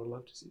so long. I would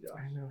love to see Josh.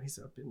 I know he's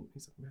up in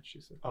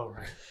Massachusetts. Oh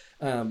right.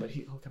 But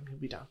he'll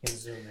be down. He'll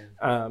zoom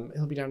in.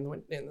 He'll be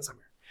down in the summer.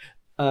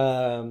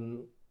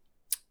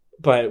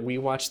 But we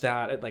watched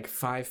that at like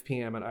 5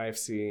 p.m. at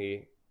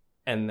IFC,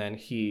 and then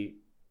he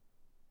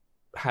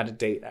had a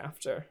date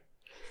after.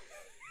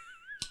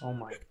 Oh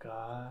my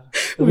god.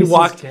 We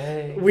walked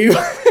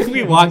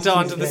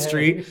onto the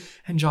street,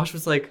 and Josh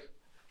was like,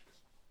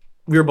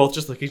 we were both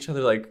just looking at each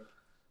other like,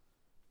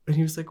 and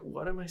he was like,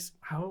 what am I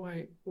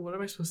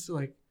supposed to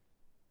like,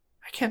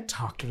 I can't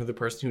talk to another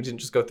person who didn't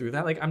just go through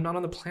that. Like, I'm not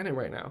on the planet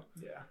right now.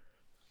 Yeah.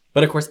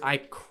 But of course I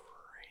crave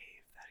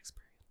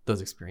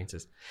those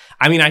experiences.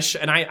 I mean,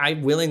 I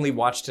willingly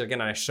watched it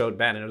again, and I showed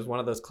Ben, and it was one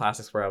of those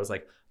classics where I was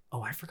like,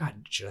 oh, I forgot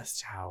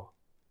just how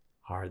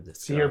hard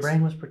this goes. Your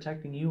brain was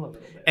protecting you a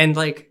little bit. And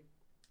like,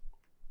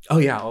 oh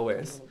yeah,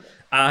 always.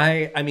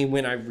 I mean,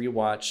 when I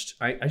rewatched,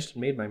 I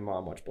made my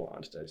mom watch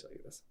Blonde. Did I tell you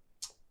this?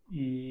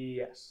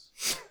 Yes.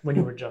 When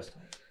you were just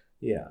home.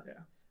 Yeah.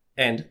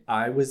 And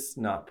I was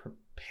not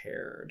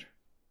prepared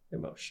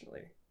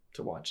emotionally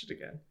to watch it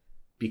again,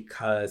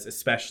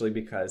 especially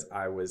because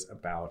I was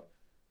about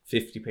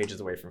 50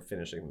 pages away from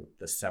finishing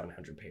the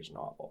 700-page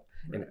novel.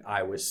 Right. And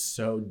I was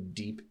so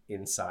deep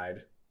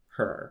inside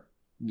her,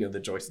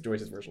 the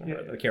Joyce's version of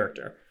her, the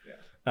character,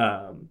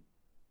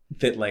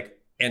 that like,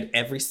 and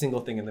every single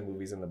thing in the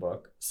movie's in the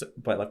book. So,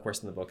 but of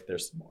course in the book,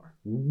 there's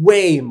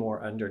way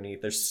more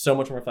underneath. There's so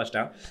much more fleshed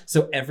out.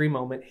 So every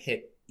moment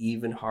hit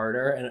even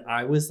harder. And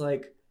I was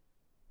like,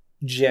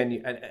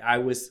 I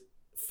was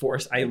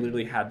forced. I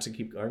literally had to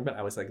keep going, but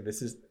I was like,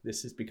 this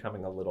is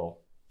becoming a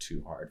little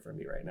too hard for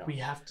me right now. We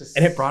have to.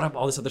 And it brought up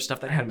all this other stuff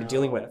that I hadn't been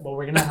dealing with. Well,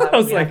 we're going to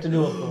have to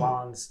do a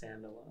Blonde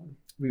standalone.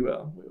 We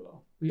will.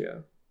 Yeah.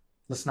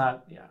 Let's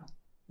not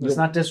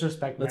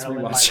disrespect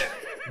Marilyn Monroe.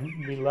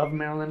 We love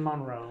Marilyn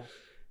Monroe.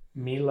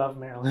 Me love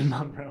Marilyn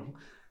Monroe.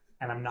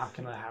 And I'm not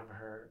going to have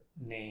her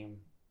name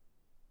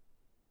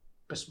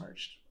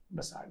besmirched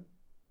beside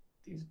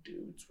these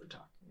dudes we're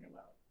talking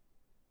about.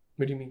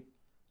 What do you mean?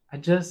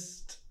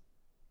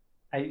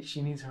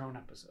 She needs her own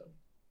episode.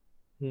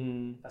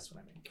 That's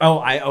what I mean.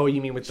 Oh,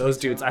 you mean with those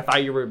dudes? I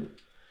thought you were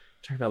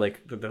talking about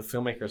like the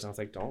filmmakers, and I was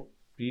like, don't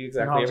be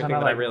exactly everything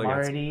that I really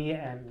against. Marty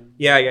and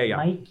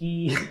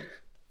Mikey.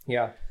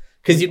 Yeah,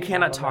 because you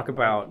cannot talk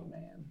about.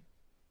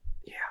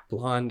 Yeah,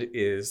 Blonde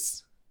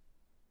is.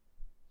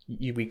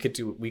 We could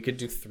do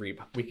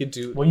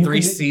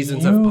three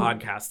seasons of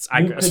podcasts.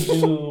 I could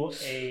do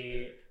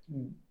a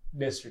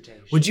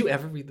dissertation. Would you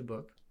ever read the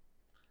book?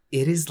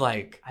 It is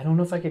like, I don't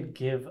know if I could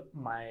give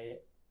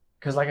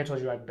because like I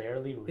told you, I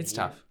barely read. It's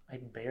tough. I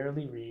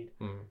barely read,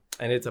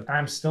 and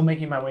I'm still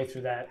making my way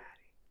through that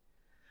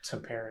to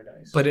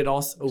Paradise. But it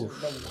also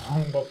the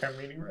long book I'm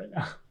reading right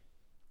now.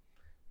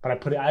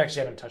 But I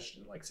actually haven't touched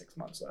it in like 6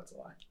 months, so that's a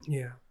lie.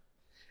 Yeah,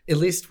 at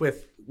least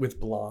with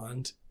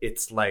Blonde,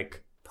 it's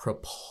like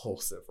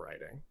propulsive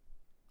writing,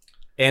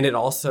 and it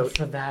also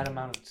for that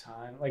amount of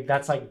time, like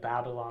that's like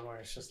Babylon, where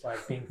it's just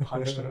like being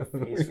punched in the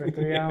face for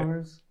 3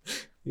 hours.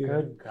 Yeah.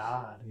 Good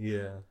God.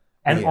 Yeah.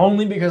 And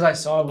only because I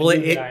saw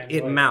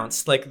it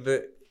mounts like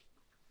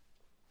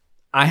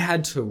I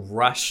had to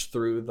rush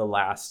through the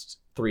last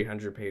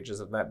 300 pages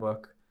of that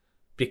book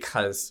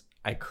because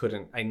I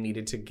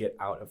needed to get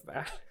out of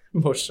that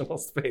emotional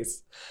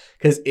space,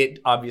 because it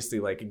obviously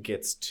like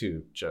gets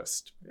to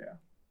just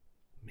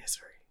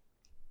misery.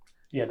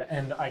 Yeah, the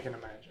end, I can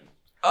imagine.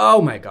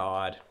 Oh my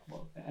God.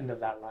 Well, the end of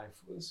that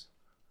life was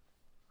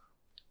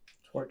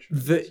torture.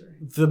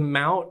 The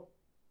mount.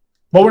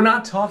 But we're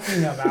not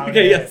talking about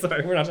okay, it. yes,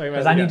 sorry, we're not talking about it.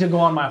 Because I need to go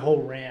on my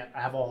whole rant.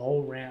 I have a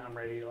whole rant I'm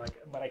ready to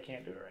but I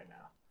can't do it right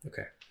now.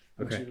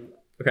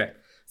 Okay.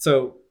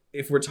 So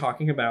if we're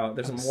talking about,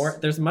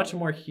 there's much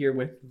more here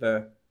with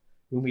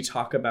when we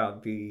talk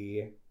about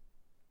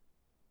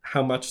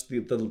how much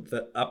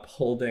the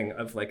upholding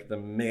of like the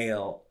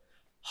male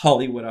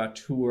Hollywood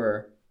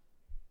auteur,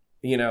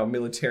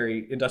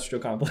 military industrial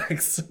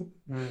complex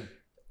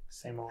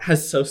Same old.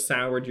 has so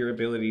soured your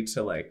ability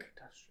to like.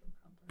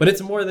 But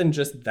it's more than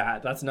just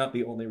that. That's not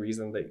the only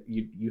reason that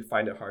you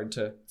find it hard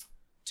to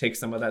take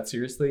some of that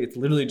seriously. It's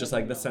literally just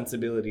like the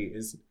sensibility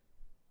is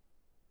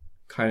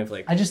kind of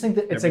like. I just think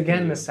that it's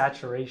again the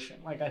saturation.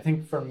 Like I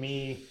think for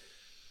me,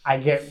 I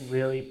get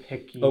really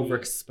picky.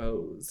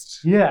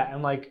 Overexposed. Yeah,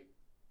 and like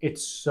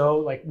it's so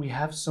like we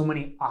have so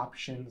many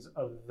options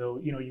of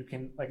those. You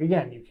can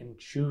you can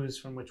choose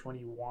from which one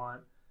you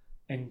want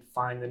and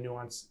find the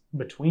nuance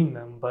between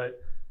them. But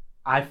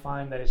I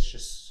find that it's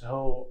just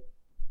so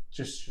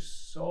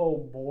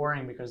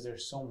boring because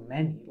there's so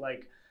many.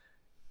 Like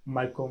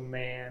Michael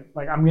Mann.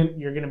 Like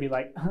you're gonna be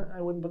like,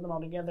 I wouldn't put them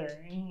all together,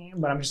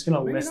 but I'm just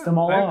gonna Maybe list not. them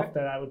all off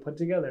that I would put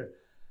together.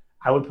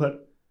 I would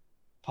put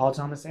Paul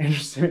Thomas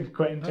Anderson,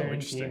 Quentin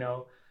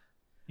Tarantino.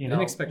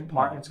 Didn't expect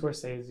Martin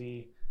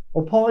Scorsese.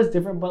 Well, Paul is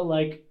different, but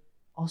like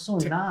also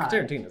not.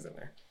 Tarantino's in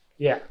there.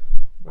 Yeah,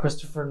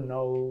 Christopher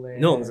Nolan.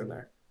 Nolan's in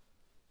there.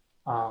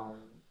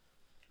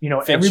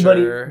 Fincher.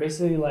 Everybody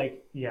basically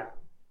like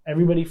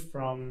everybody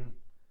from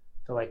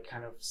the like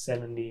kind of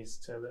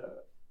 70s to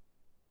the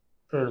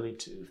early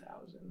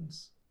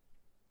 2000s,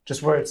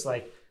 just where it's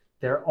like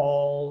they're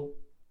all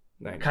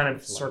kind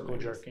of circle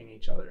jerking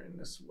each other in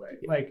this way.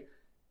 Yeah. Like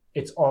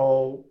it's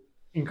all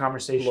in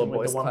conversation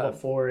with the one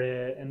before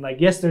it, and like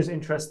yes, there's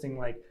interesting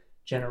like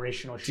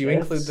generational shifts. Do you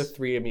include the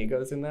Three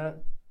Amigos in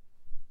that?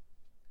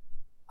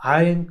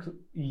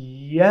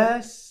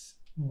 Yes,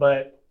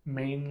 but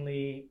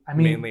mainly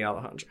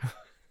Alejandro.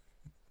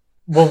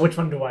 Well, which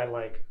one do I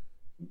like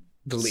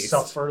the least?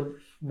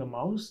 Suffer the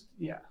most?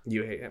 Yeah.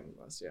 You hate him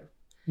the most, yeah.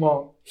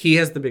 Well, he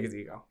has the biggest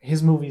ego.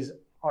 His movies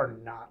are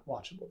not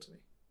watchable to me.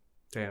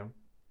 Damn.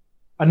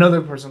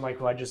 Another person like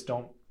who I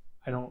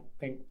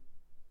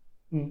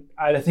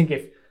think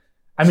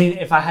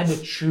if I had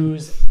to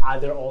choose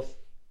either all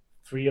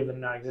three of them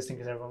not existing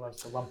because everyone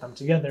loves to lump them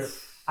together,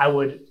 I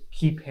would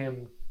keep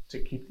him to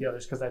keep the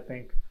others because I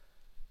think,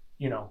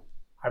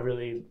 I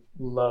really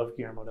love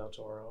Guillermo del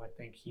Toro. I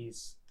think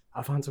he's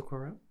Alfonso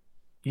Cuarón.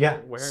 Yeah.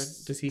 Where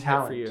does he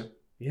hit for you?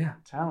 Yeah.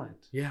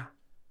 Talent. Yeah.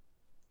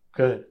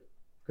 Good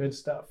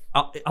stuff.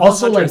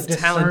 Also, like discerning.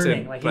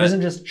 Talented, like he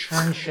doesn't just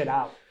churn shit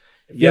out.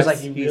 It feels like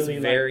he's really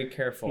very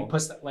careful. He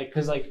puts that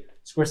because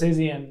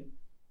Scorsese and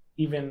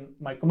even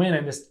Michael Mann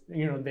and this,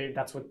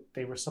 that's what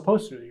they were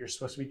supposed to do. You're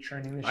supposed to be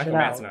churning this shit out.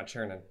 Michael Mann's not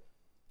churning.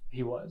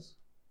 He was.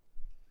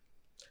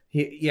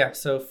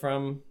 So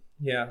from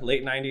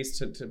late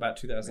 90s to about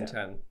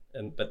 2010,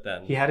 but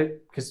then he had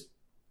it because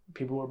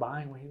people were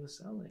buying what he was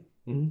selling.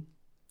 Mm-hmm.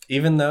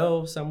 Even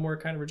though some were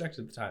kind of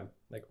rejected at the time,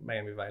 like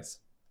Miami Vice.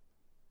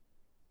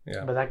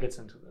 Yeah, but that gets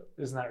into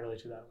isn't that early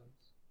 2000s?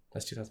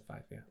 That's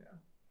 2005. Yeah.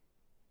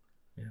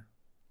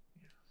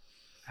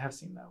 I have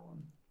seen that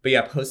one. But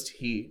yeah, post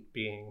Heat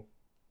being.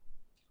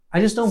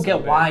 I just don't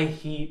get why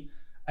Heat.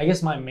 I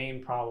guess my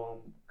main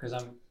problem, because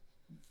I'm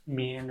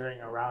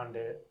meandering around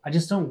it, I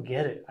just don't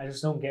get it. I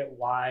just don't get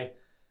why.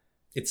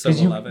 It's so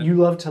beloved. You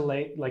love to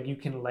you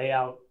can lay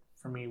out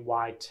for me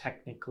why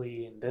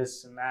technically and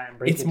this and that and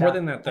break it down. It's more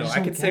than that though.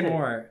 I could say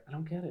more. I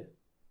don't get it.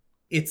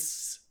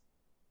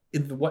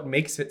 What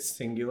makes it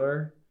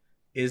singular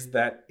is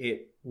that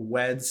it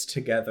weds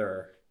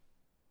together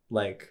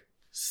like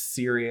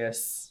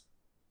serious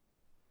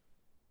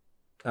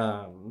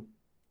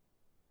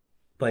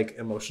like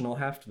emotional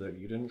heft that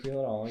you didn't feel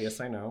at all. Yes,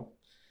 I know.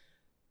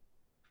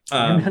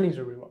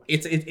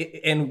 It's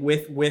and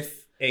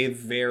with a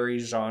very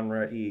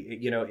genre-y,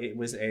 it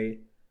was a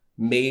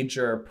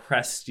major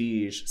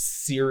prestige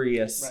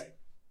serious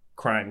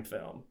crime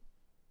film,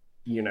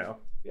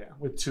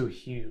 with two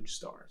huge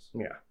stars.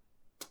 Yeah.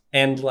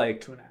 And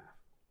like 2.5.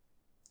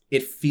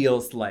 It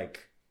feels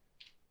like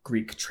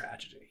Greek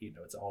tragedy.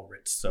 It's all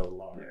writ so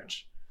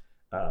large.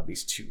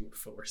 These two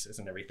forces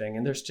and everything,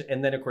 and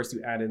then of course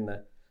you add in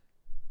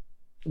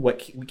what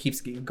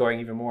keeps going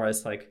even more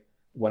is like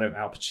one of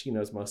Al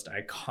Pacino's most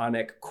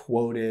iconic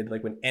quoted.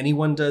 Like when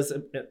anyone does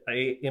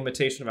a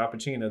imitation of Al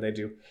Pacino, they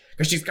do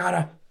because she's got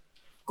a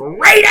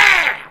great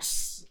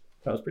ass.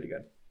 That was pretty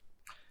good.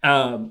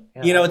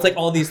 It's like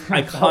all these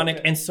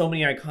iconic and so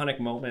many iconic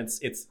moments.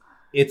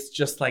 It's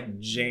just like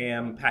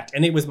jam packed,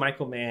 and it was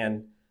Michael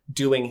Mann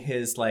doing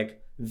his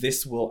like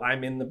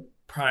I'm in the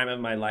prime of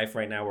my life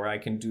right now where I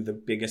can do the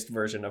biggest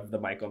version of the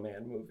Michael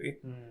Mann movie.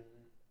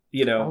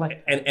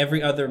 And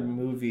every other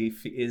movie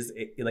is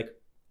like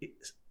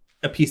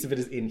a piece of it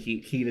is in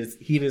Heat. Heat is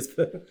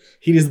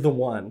the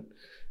one,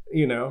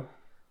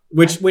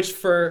 which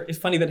it's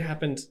funny that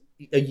happened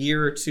a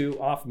year or two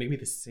off, maybe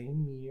the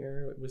same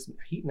year. It was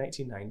Heat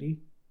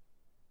 1990.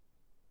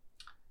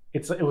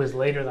 It was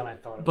later than I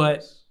thought it but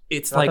was.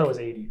 It's I thought it was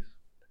 80s.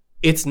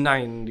 It's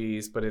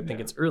 90s, but I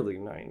think it's early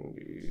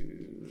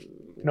 90s.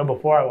 No,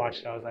 before I watched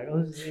it, I was like, "Oh,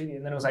 this is 80,"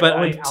 and then I was like, but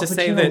 "Oh, wait, to Al Pacino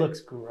say that looks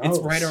gross." It's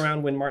right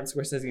around when Martin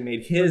Scorsese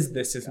made his.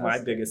 This is my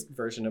biggest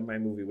version of my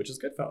movie, which is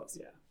Goodfellas.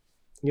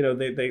 Yeah,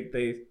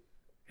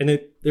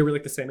 they were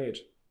like the same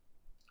age.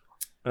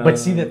 But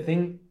see the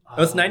thing.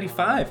 It's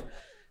 95.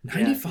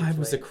 95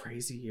 was a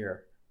crazy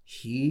year.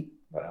 Heat.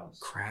 What else?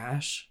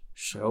 Crash.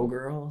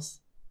 Showgirls.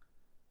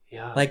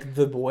 Yeah. Like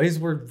the boys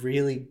were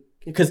really,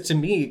 because to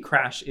me,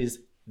 Crash is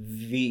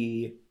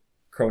the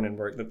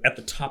Cronenberg at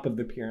the top of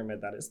the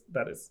pyramid. That is.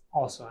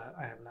 Also,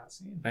 I have not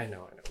seen. I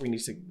know. We need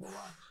to.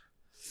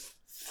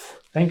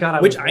 Thank God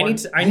I was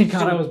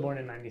born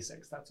in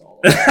 96. That's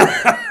all.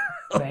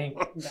 Thank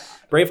God.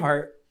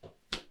 Braveheart.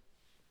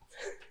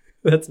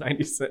 That's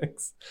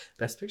 96.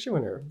 Best picture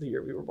winner of the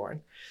year we were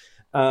born.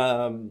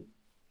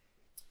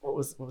 What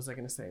was I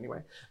going to say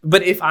anyway?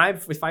 But if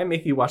I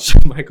make you watch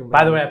Michael Mann,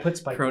 by the way, I put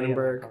Spike Cronenberg Lee in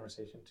that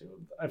conversation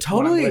too.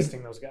 Totally I'm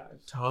listing those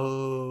guys.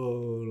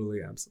 Totally,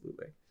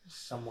 absolutely.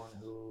 Someone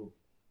who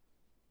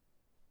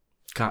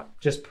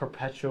just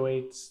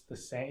perpetuates the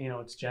same,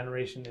 it's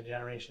generation to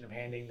generation of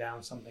handing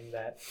down something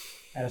that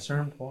at a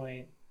certain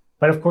point,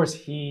 but of course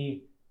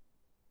he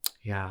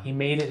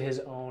made it his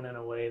own in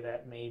a way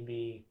that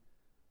maybe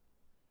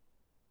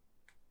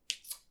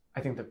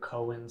I think the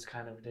Coens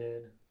kind of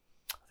did.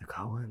 The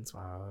Coens,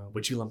 wow.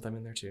 Would you lump them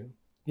in there too?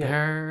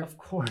 Yeah, of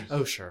course.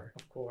 Oh, sure.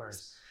 Of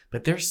course.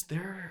 But they're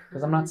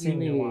because I'm not seeing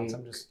nuance,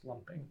 I'm just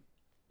lumping.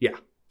 Yeah.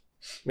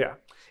 Yeah.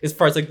 As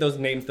far as like those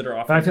names that are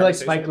often. But I feel like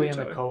Spike Lee and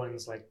the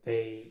Coens, like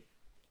I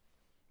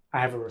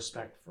have a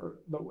respect for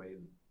the way,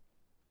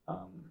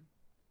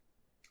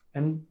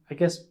 and I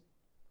guess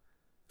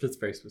it's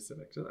very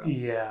specific to them.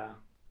 Yeah.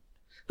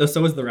 Though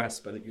so is the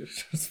rest, but you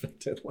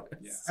respected less.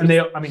 Yeah. And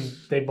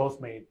they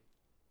both made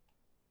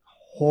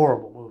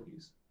horrible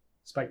movies.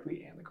 Spike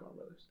Lee and the Coen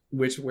brothers.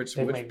 Which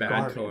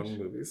bad Coen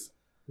movies?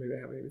 Maybe I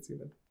haven't even seen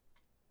them.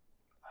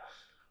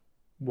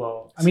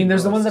 Well,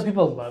 there's the ones that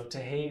people love to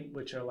hate,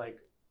 which are like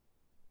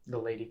the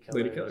Lady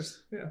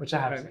Killers. Yeah. Which I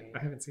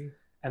haven't seen.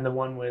 And the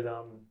one with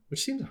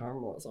which seems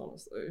harmless,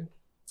 honestly.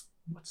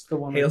 What's the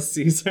one? Hail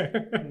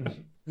Caesar.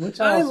 Which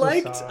I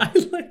liked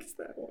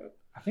that one.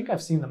 I think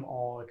I've seen them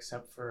all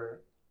except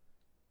for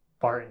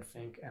Barton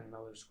Fink and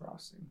Miller's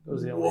Crossing.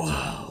 Those are the only ones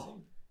I've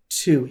seen.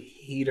 2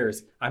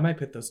 heaters. I might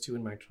put those 2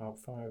 in my top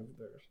 5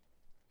 there.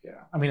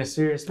 Yeah. A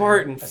serious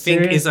Barton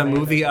Fink is a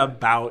movie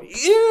about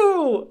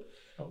you.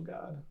 Oh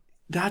God.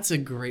 That's a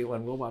great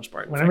one. We'll watch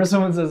Barton. Whenever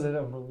someone says that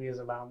a movie is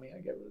about me,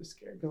 I get really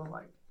scared because I'm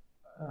like,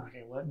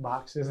 okay, what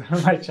boxes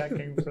am I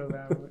checking for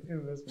them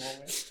in this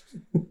moment?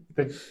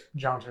 The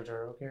John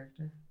Turturro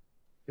character?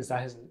 Is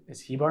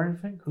he Barton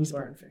Fink? Who's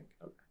Barton Fink?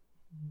 Okay.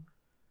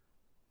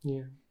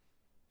 Yeah.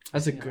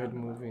 That's a good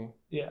movie.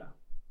 Yeah.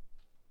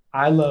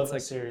 I love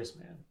A Serious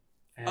Man.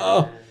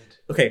 And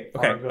okay.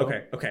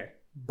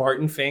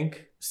 Barton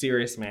Fink,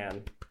 Serious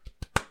Man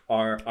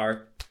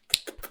are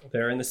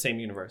they're in the same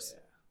universe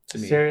to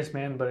me. Serious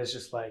Man, but it's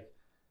just like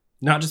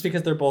not just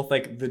because they're both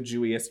like the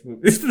Jewiest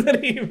movies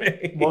that he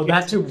made. Well,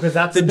 that too, because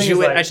that's the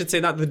Jewish. Like, I should say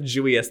not the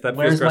Jewiest. That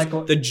feels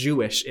gross. The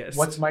Jewish-est.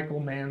 What's Michael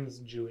Mann's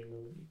Jewy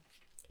movie?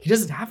 He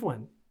doesn't have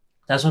one.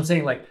 That's what I'm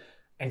saying. Like,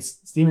 and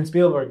Steven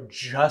Spielberg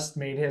just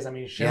made his.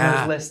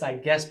 Schindler's List, I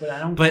guess, but I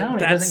don't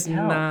count. It doesn't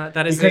count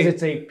because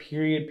it's a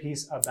period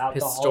piece about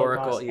historical. The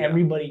Holocaust. Yeah.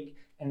 Everybody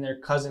and their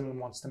cousin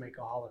wants to make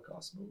a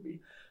Holocaust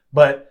movie,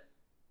 but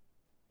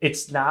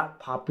it's not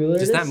popular.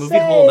 Does that movie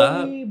hold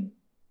up?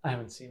 I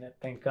haven't seen it.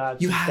 Thank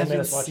God. You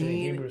haven't seen it in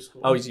Hebrew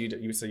school. Oh, you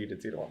did. So you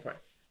did see it at one point.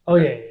 Oh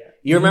yeah.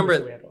 You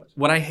remember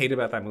what I hate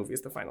about that movie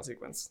is the final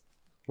sequence,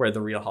 where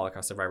the real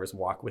Holocaust survivors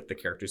walk with the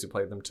characters who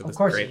played them to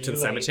the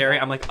cemetery.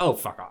 I'm like, oh,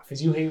 fuck off.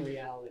 Because you hate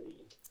reality.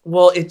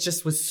 Well, it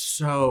just was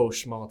so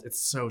schmaltzy.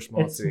 It's so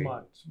schmaltzy. It's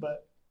much,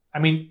 but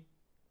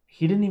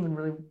he didn't even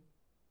really.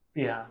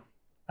 Yeah,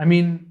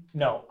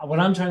 no. What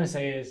I'm trying to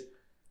say is,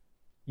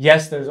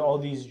 yes, there's all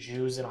these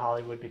Jews in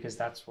Hollywood because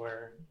that's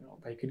where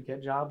they could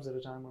get jobs at a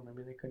time, or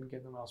maybe they couldn't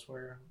get them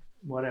elsewhere.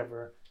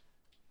 Whatever.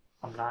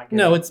 I'm not.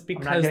 It's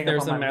because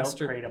there's a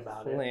master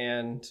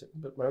plan.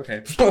 But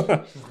okay.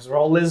 Because we're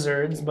all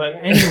lizards, but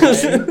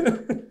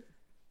anyway.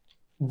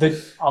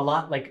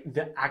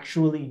 The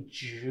actually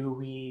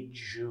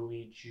Jewish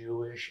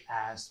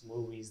ass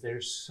movies.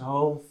 There's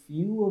so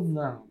few of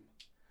them.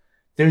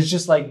 There's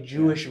just like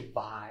Jewish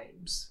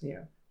vibes.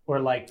 Yeah. Or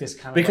like this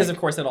kind of because of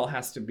course it all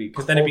has to be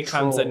because then it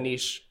becomes a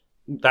niche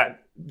that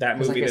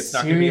movie that's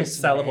not going to be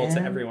sellable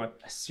to everyone.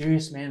 A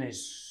Serious Man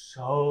is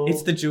so.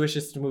 It's the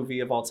Jewishest movie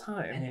of all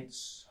time, and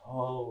it's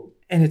so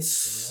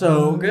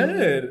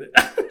good.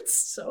 It's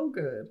so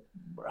good.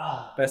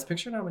 Bruh. Best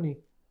Picture nominee.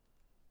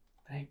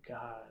 Thank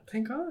God.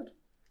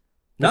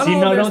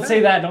 Don't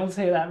say that. Don't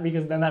say that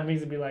because then that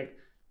means it'd be like,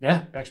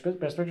 yeah, best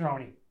picture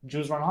nominee.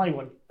 Jews run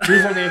Hollywood.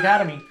 Jews are the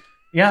Academy.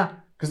 Yeah,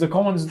 because the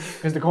Coens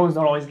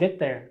don't always get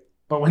there.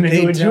 But when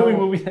they do a Jewy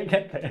movie, they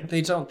get there.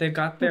 They don't. They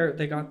got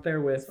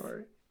there with.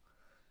 Sorry.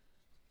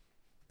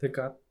 They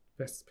got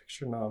Best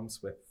Picture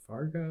noms with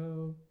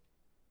Fargo,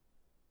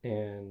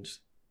 and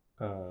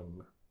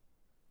Oh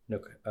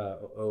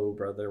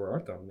Brother, Where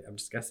Art Thou? I'm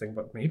just guessing,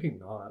 but maybe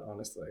not.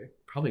 Honestly,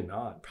 probably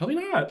not.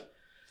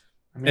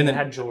 And then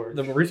had George.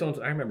 The recent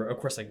ones I remember, of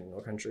course, like No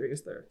Country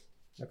is there.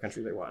 No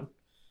Country they won.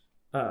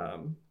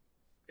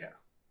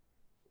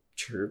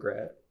 True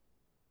Regret.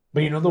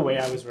 But the way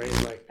I was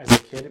raised, like as a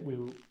kid,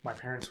 my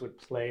parents would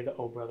play the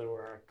Oh Brother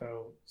Where Art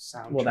Thou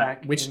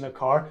soundtrack in the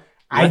car.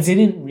 I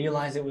didn't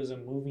realize it was a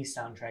movie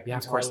soundtrack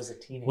until I was a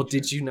teenager. Well,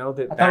 did you know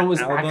that I thought it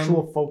was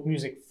actual folk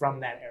music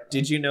from that era.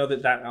 Did you know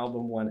that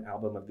album won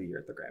Album of the Year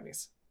at the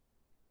Grammys?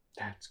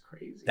 That's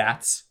crazy.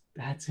 That's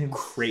insane.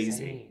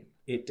 Crazy.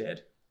 It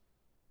did.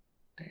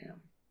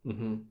 Damn.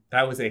 Mm-hmm.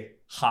 That was a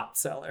hot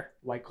seller.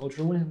 White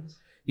culture wins.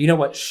 You know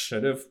what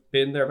should have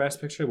been their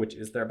best picture, which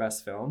is their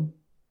best film?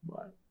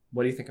 What?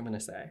 What do you think I'm going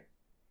to say?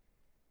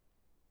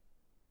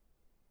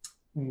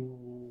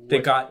 They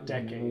got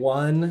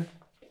one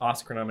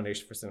Oscar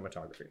nomination for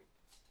cinematography.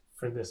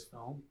 For this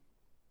film?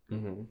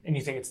 Mm-hmm. And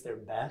you think it's their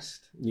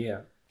best?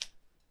 Yeah.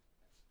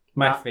 It's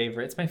my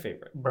favorite.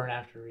 Burn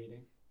After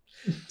Reading.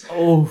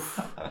 Oh.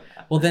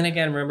 Well, then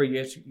again, remember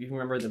you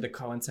remember that the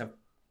Coens have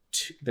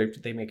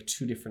they make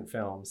 2 different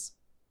films,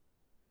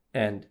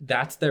 and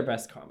that's their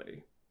best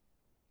comedy.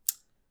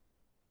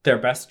 Their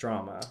best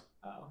drama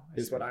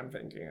is what I'm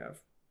thinking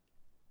of.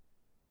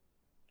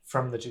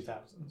 From the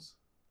 2000s.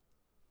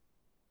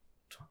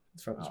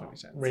 It's from the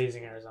 2010s.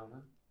 Raising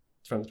Arizona.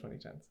 It's from the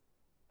 2010s.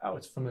 Oh,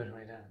 it's from the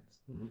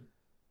 2010s. Mm-hmm.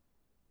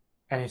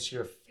 And it's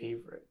your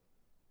favorite.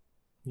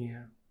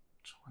 Yeah.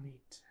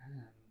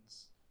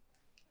 2010s.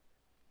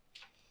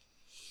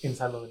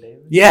 Inside Llewyn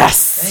Davis?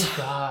 Yes! Thank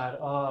God.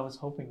 Oh, I was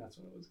hoping that's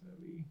what it was going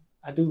to be.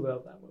 I do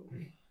love that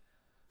movie.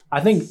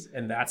 I think...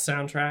 And that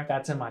soundtrack?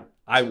 That's in my...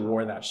 I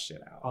wore that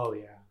shit out. Oh,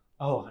 yeah.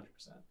 Oh, 100%.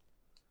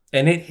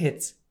 And it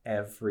hits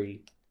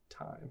every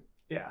time.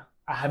 Yeah.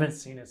 I haven't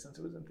seen it since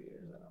it was in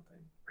theaters, I don't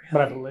think. Really?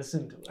 But I've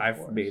listened to it. I've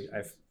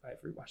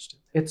rewatched it.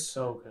 It's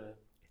so good.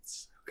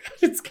 It's so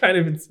good. It's kind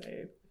of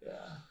insane.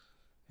 Yeah.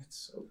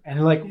 It's so...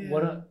 And like,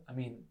 what a... I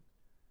mean,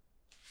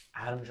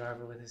 Adam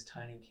Driver with his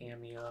tiny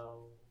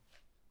cameo...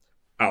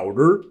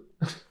 Outer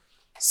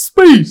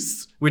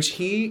space, which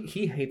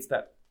he hates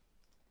that.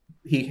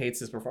 He hates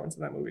his performance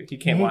in that movie. He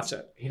can't watch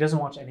it. He doesn't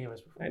watch any of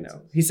his performances. I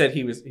know. He said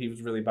he was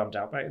really bummed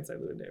out by Inside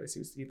Llewyn Davis.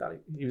 He thought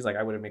he was like,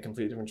 I would have made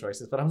completely different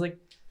choices. But I was like,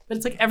 but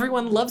it's like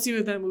everyone loves you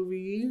in that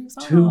movie.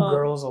 So. 2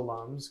 Girls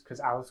alums, because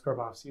Alex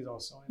Grabowski is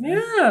also in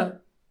it. Yeah,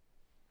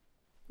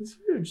 it's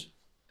huge.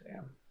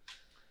 Damn.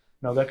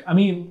 No, look. I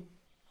mean,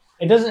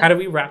 it doesn't. How do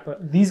we wrap up?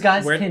 These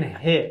guys can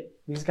hit.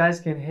 These guys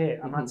can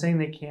hit. I'm not saying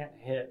they can't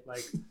hit.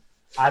 Like.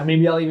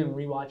 Maybe I'll even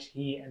rewatch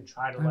Heat and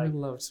try to like. I would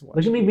love to watch.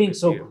 Look at me being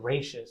so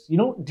gracious. You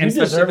know, do you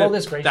deserve all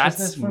this graciousness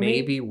that's from me? That's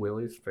maybe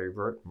Willie's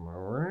favorite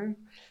movie.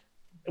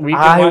 We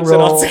can watch it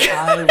all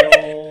together. I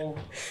roll.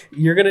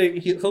 You're gonna.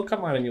 He'll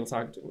come on and you'll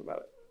talk to him about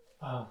it.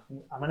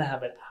 I'm gonna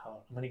have it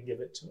out. I'm gonna give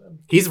it to him.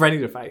 He's ready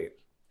to fight.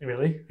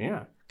 Really?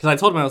 Yeah. Because I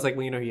told him I was like,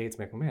 well, he hates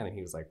Michael Menn, and he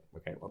was like,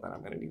 okay, well then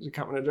I'm gonna need to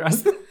come and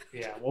address.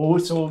 Yeah. Well,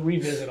 so we'll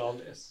revisit all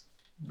this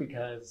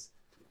because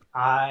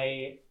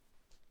I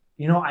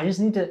just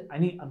need to,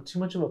 I'm too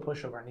much of a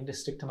pushover. I need to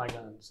stick to my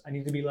guns. I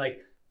need to be like,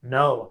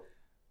 no,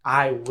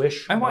 I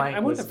wish I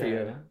want that for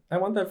you. I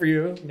want that for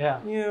you. Yeah.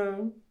 Yeah.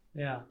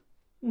 Yeah.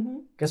 Mm-hmm.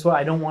 Guess what?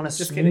 I don't want a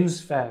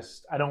snooze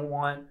fest. I don't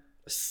want...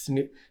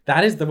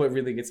 That is what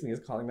really gets me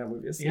is calling that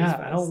movie a snooze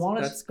fest. I don't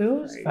want a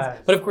snooze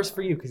fest. But of course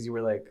for you, because you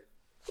were like,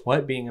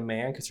 what, being a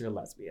man? Because you're a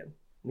lesbian.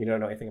 You don't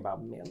know anything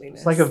about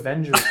manliness. It's like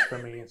Avengers for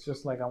me. It's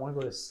just like, I want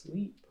to go to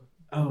sleep.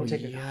 Oh,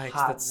 yeah,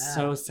 that's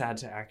so sad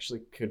to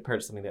actually compare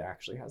to something that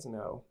actually has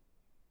no,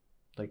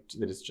 like,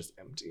 that is just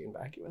empty and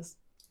vacuous.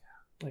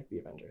 Yeah. Like the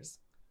Avengers.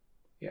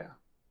 Yeah.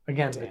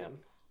 Again, damn.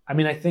 I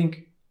mean, I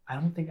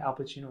don't think Al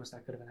Pacino is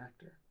that good of an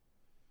actor.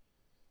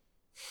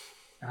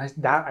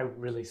 And I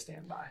really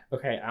stand by.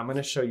 Okay, I'm going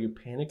to show you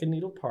Panic in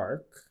Needle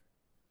Park.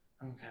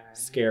 Okay.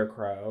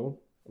 Scarecrow.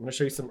 I'm going to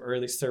show you some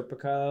early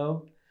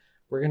Serpico.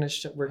 We're going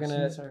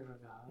to...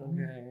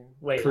 Okay.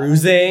 Wait.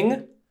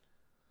 Cruising.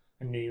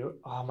 I knew you.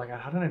 Oh my God!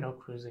 How did I know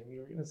Cruising? You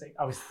were gonna say.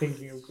 I was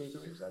thinking of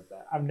Cruising when you said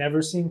that. I've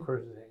never seen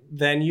Cruising.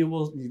 Then you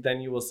will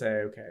say,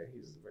 okay,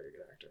 he's a very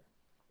good actor.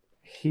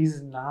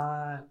 He's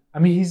not. I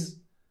mean, he's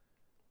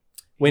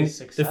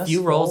the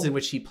few roles in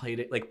which he played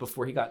it, like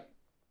before he was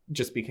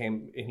just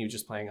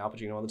playing Al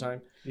Pacino all the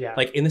time. Yeah.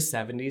 Like in the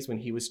 70s when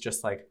he was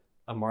just like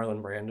a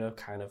Marlon Brando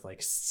kind of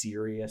like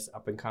serious,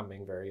 up and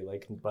coming, very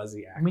like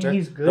buzzy actor. I mean,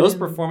 he's good. Those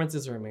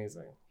performances are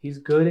amazing. He's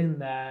good in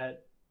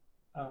that.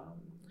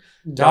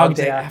 Dog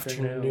Day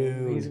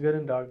Afternoon. He's good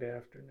in Dog Day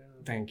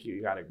Afternoon. Thank you.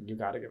 You gotta give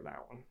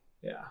that one.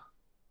 Yeah.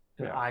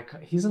 An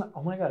icon. He's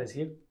oh my God,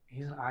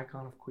 he's an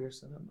icon of queer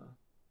cinema.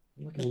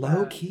 Look at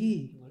Low that.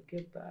 key. Look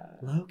at that.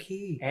 Low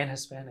key. And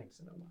Hispanic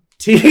cinema.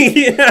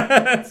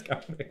 Yes.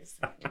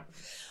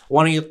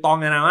 One of you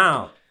throwing him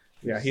out.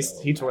 Yeah,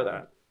 he tore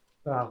that.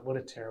 What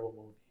a terrible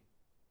movie.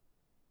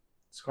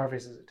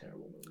 Scarface is a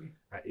terrible movie.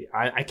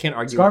 I can't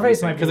argue.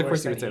 Scarface might be because of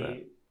worse course you would than say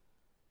that.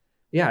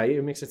 Yeah,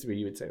 it makes sense to me.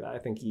 You would say that. I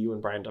think you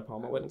and Brian De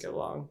Palma wouldn't get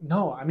along.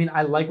 No, I mean,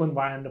 I like when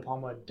Brian De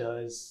Palma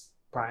does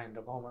Brian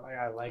De Palma. Like,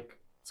 I like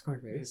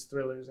Scarface. His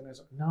thrillers and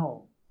his...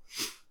 No.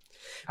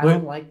 I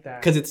don't like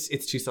that. Because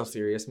it's too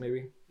self-serious,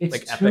 maybe? It's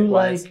like too,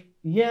 epic-wise. like...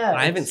 Yeah.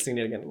 I haven't seen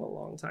it again in a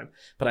long time,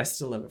 but I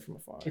still love it from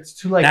afar. It's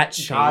too, like, that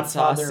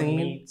chainsaw scene.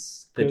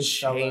 Meets the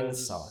Goodfellas.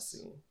 Chainsaw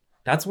scene.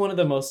 That's one of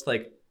the most,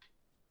 like,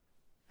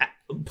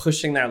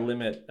 pushing that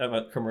limit of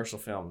a commercial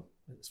film,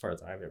 as far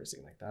as I've ever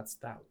seen. Like, that was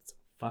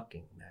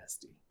fucking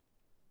nasty.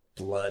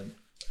 Blood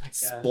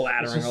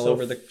splattering all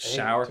over the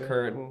shower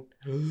curtain.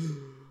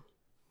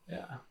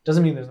 Yeah.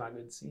 Doesn't mean there's not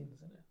good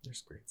scenes in it.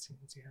 There's great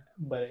scenes, yeah.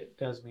 But it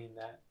does mean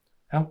that...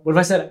 What if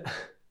I said...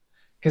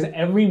 Because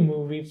every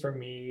movie for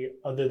me,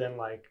 other than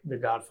like The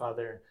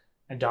Godfather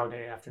and Dog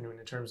Day Afternoon,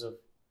 in terms of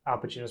Al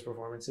Pacino's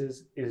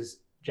performances,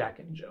 is Jack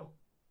and Jill.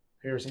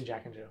 Have you ever seen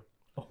Jack and Jill?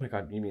 Oh my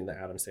God, you mean the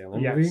Adam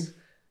Sandler yes. movie?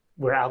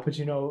 Where Al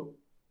Pacino...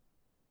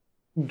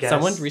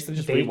 Someone recently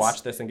just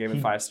rewatched this and gave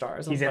it 5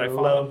 stars. He's in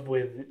love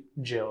with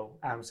Jill,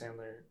 Adam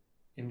Sandler,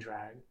 in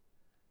drag.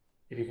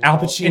 If you can Al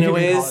Pacino call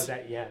it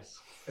that, yes.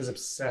 Is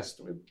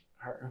obsessed with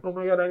her. Oh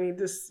my God, I need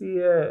to see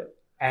it.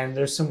 And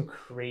there's some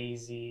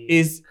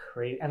crazy.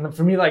 And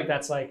for me, like,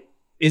 that's like.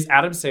 Is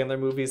Adam Sandler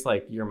movies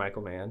like your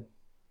Michael Mann?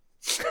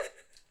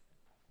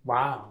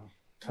 Wow.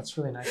 That's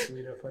really nice of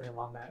you to put him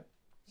on that.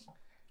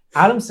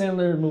 Adam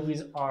Sandler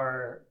movies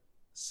are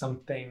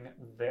something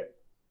that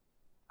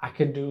I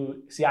could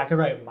do. See, I could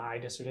write my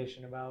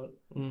dissertation about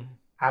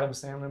Adam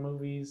Sandler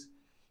movies.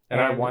 And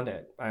I want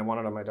it. I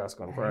want it on my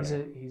desk on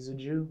Friday. He's a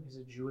Jew. He's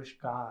a Jewish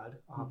god,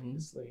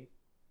 obviously.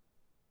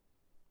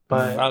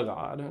 But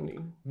God, honey.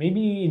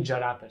 Maybe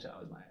Judd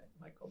Apatow is my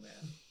Michael Mann.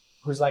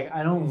 Who's like,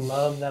 I don't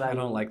love that. I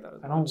don't like that.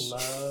 I don't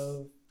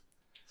love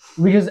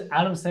because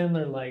Adam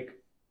Sandler, like,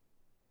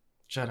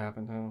 Judd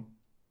Apatow.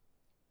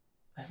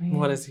 I mean,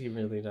 what has he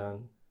really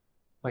done?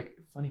 Like,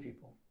 Funny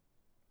People.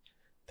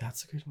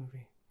 That's a good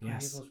movie. Funny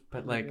Yes,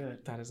 but like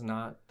good. That is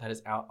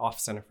out off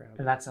center for him.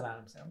 And that's an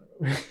Adam Sandler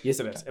movie. Yes,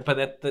 it is.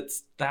 But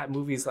that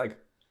movie's like,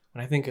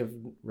 when I think of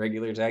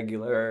regular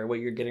or what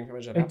you're getting from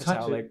a Judd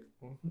Apatow, like,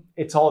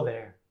 it's all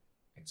there.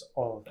 It's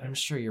all there. I'm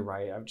sure you're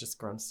right. I've just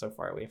grown so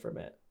far away from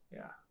it.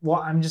 Yeah. Well,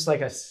 I'm just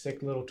like a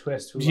sick little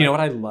twist. Do you know what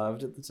I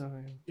loved at the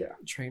time? Yeah.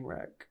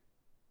 Trainwreck.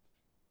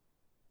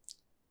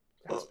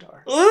 That's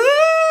dark.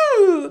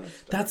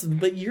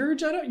 But you're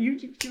Judd. You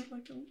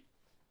like him.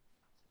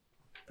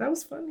 That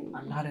was funny.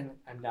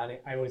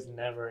 I was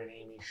never an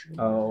Amy Schumer.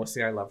 Oh,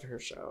 see, I loved her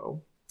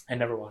show. I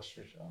never watched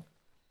her show.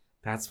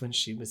 That's when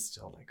she was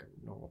still like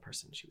a normal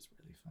person. She was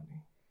really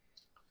funny.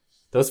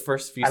 Those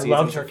first few seasons. I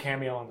loved her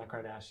cameo on The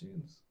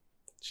Kardashians.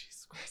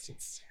 Jesus Christ,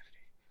 insanity.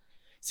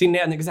 See,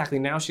 now, exactly.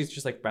 Now she's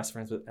just like best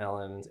friends with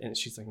Ellen, and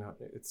she's like, no,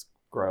 it's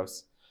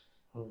gross.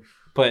 Oof.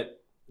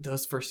 But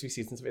those first few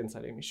seasons of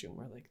Inside Amy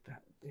Schumer, like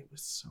that, it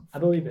was so. I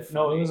believe it. Funny.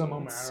 No, it was a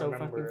moment. I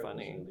remember fucking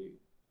funny.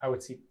 I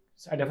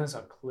definitely saw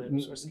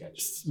clips or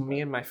sketches.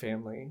 Me and my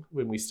family,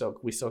 when we still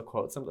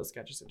quote some of those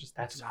sketches and just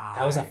that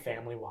was a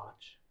family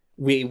watch.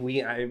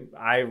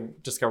 I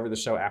discovered the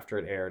show after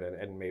it aired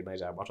and made my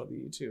dad watch all the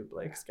YouTube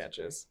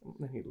sketches,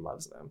 and he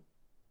loves them.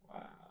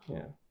 Wow.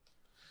 Yeah.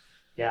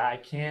 Yeah, I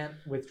can't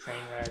with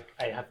Trainwreck.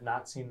 I have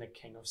not seen The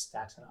King of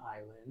Staten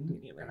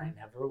Island, and I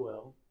never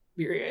will.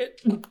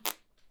 Period.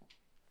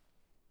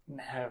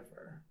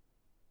 Never.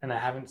 And I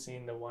haven't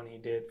seen the one he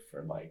did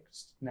for like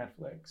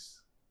Netflix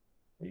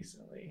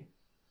recently.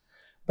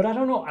 But I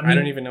don't know. I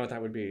don't even know what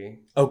that would be.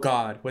 Oh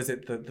God, was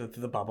it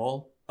the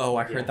bubble? Oh,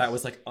 I heard that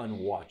was like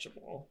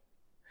unwatchable.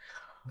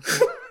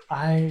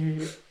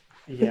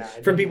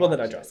 From people that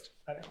I trust.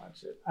 I didn't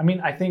watch it. I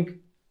mean, I think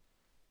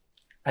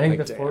like,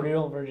 the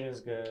 40-Year-Old Virgin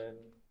is good.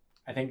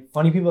 I think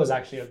Funny People is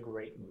actually a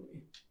great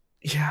movie.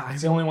 Yeah,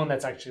 it's the only one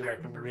that's actually like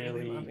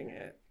really loving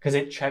it because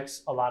it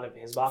checks a lot of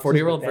his boxes.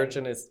 40-Year-Old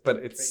Virgin is, but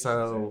it's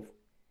so.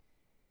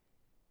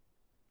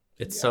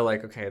 It's so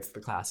like okay, it's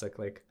the classic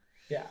like.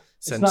 Yeah,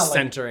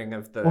 centering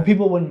of the. Well,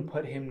 people wouldn't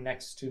put him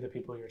next to the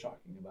people you're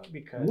talking about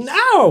because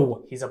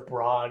he's a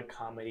broad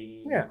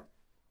comedy. Yeah,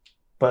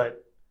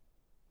 but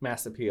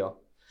mass appeal.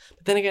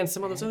 But then again,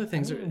 some of those other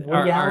things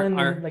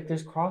are like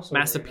there's crossover.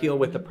 Mass appeal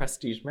with the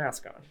Prestige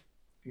mask on.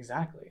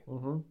 Exactly.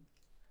 Mm-hmm.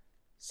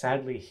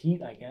 Sadly,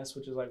 Heat, I guess,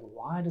 which is like,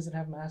 why does it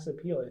have mass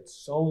appeal? It's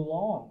so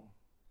long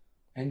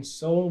and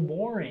so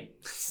boring.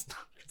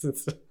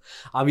 It's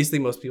obviously,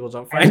 most people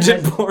don't find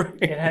it boring.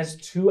 It has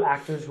two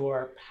actors who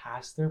are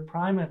past their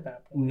prime at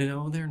that point.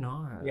 No, they're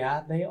not.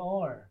 Yeah, they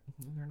are.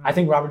 No, they're not. I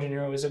think Robert De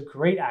Niro is a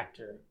great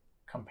actor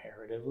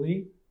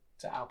comparatively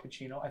to Al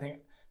Pacino. I think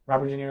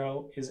Robert De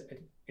Niro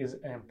is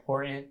an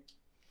important,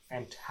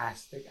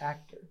 fantastic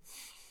actor.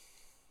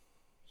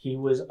 He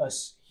wasn't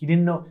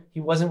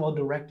well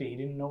directed. He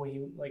didn't know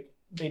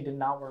they did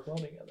not work well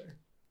together.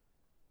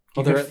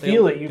 You could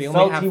feel it. You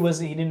felt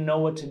he didn't know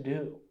what to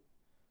do.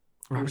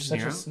 He was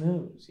such a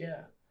snooze.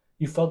 Yeah.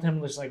 You felt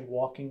him just like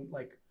walking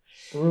like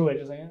through it,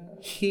 just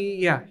like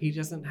he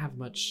doesn't have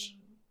much,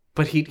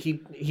 but he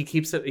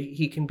keeps it.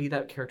 He can be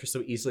that character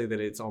so easily that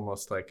it's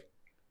almost like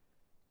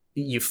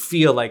you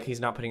feel like he's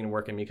not putting in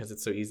work in because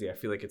it's so easy. I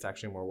feel like it's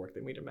actually more work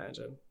than we'd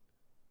imagine.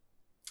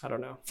 I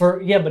don't know.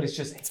 But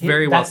it's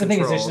very well controlled. That's the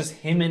thing is it's just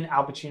him and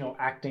Al Pacino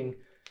acting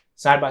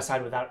side by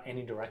side without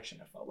any direction.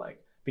 It felt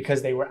like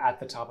because they were at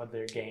the top of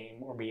their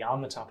game or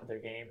beyond the top of their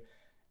game,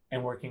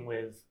 and working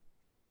with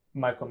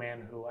Michael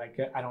Mann, who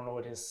I don't know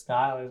what his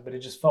style is, but it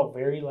just felt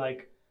very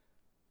like,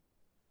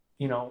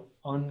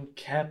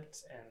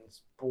 unkept and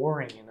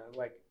boring and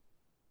like,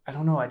 I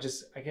don't know.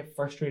 I get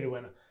frustrated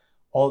when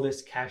all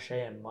this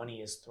cachet and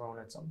money is thrown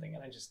at something,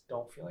 and I just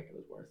don't feel like it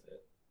was worth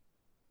it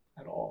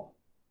at all.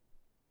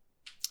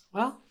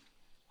 Well,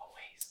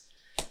 always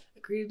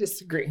agree to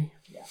disagree.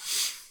 Yeah.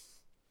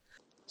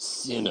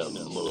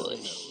 Cinnamon.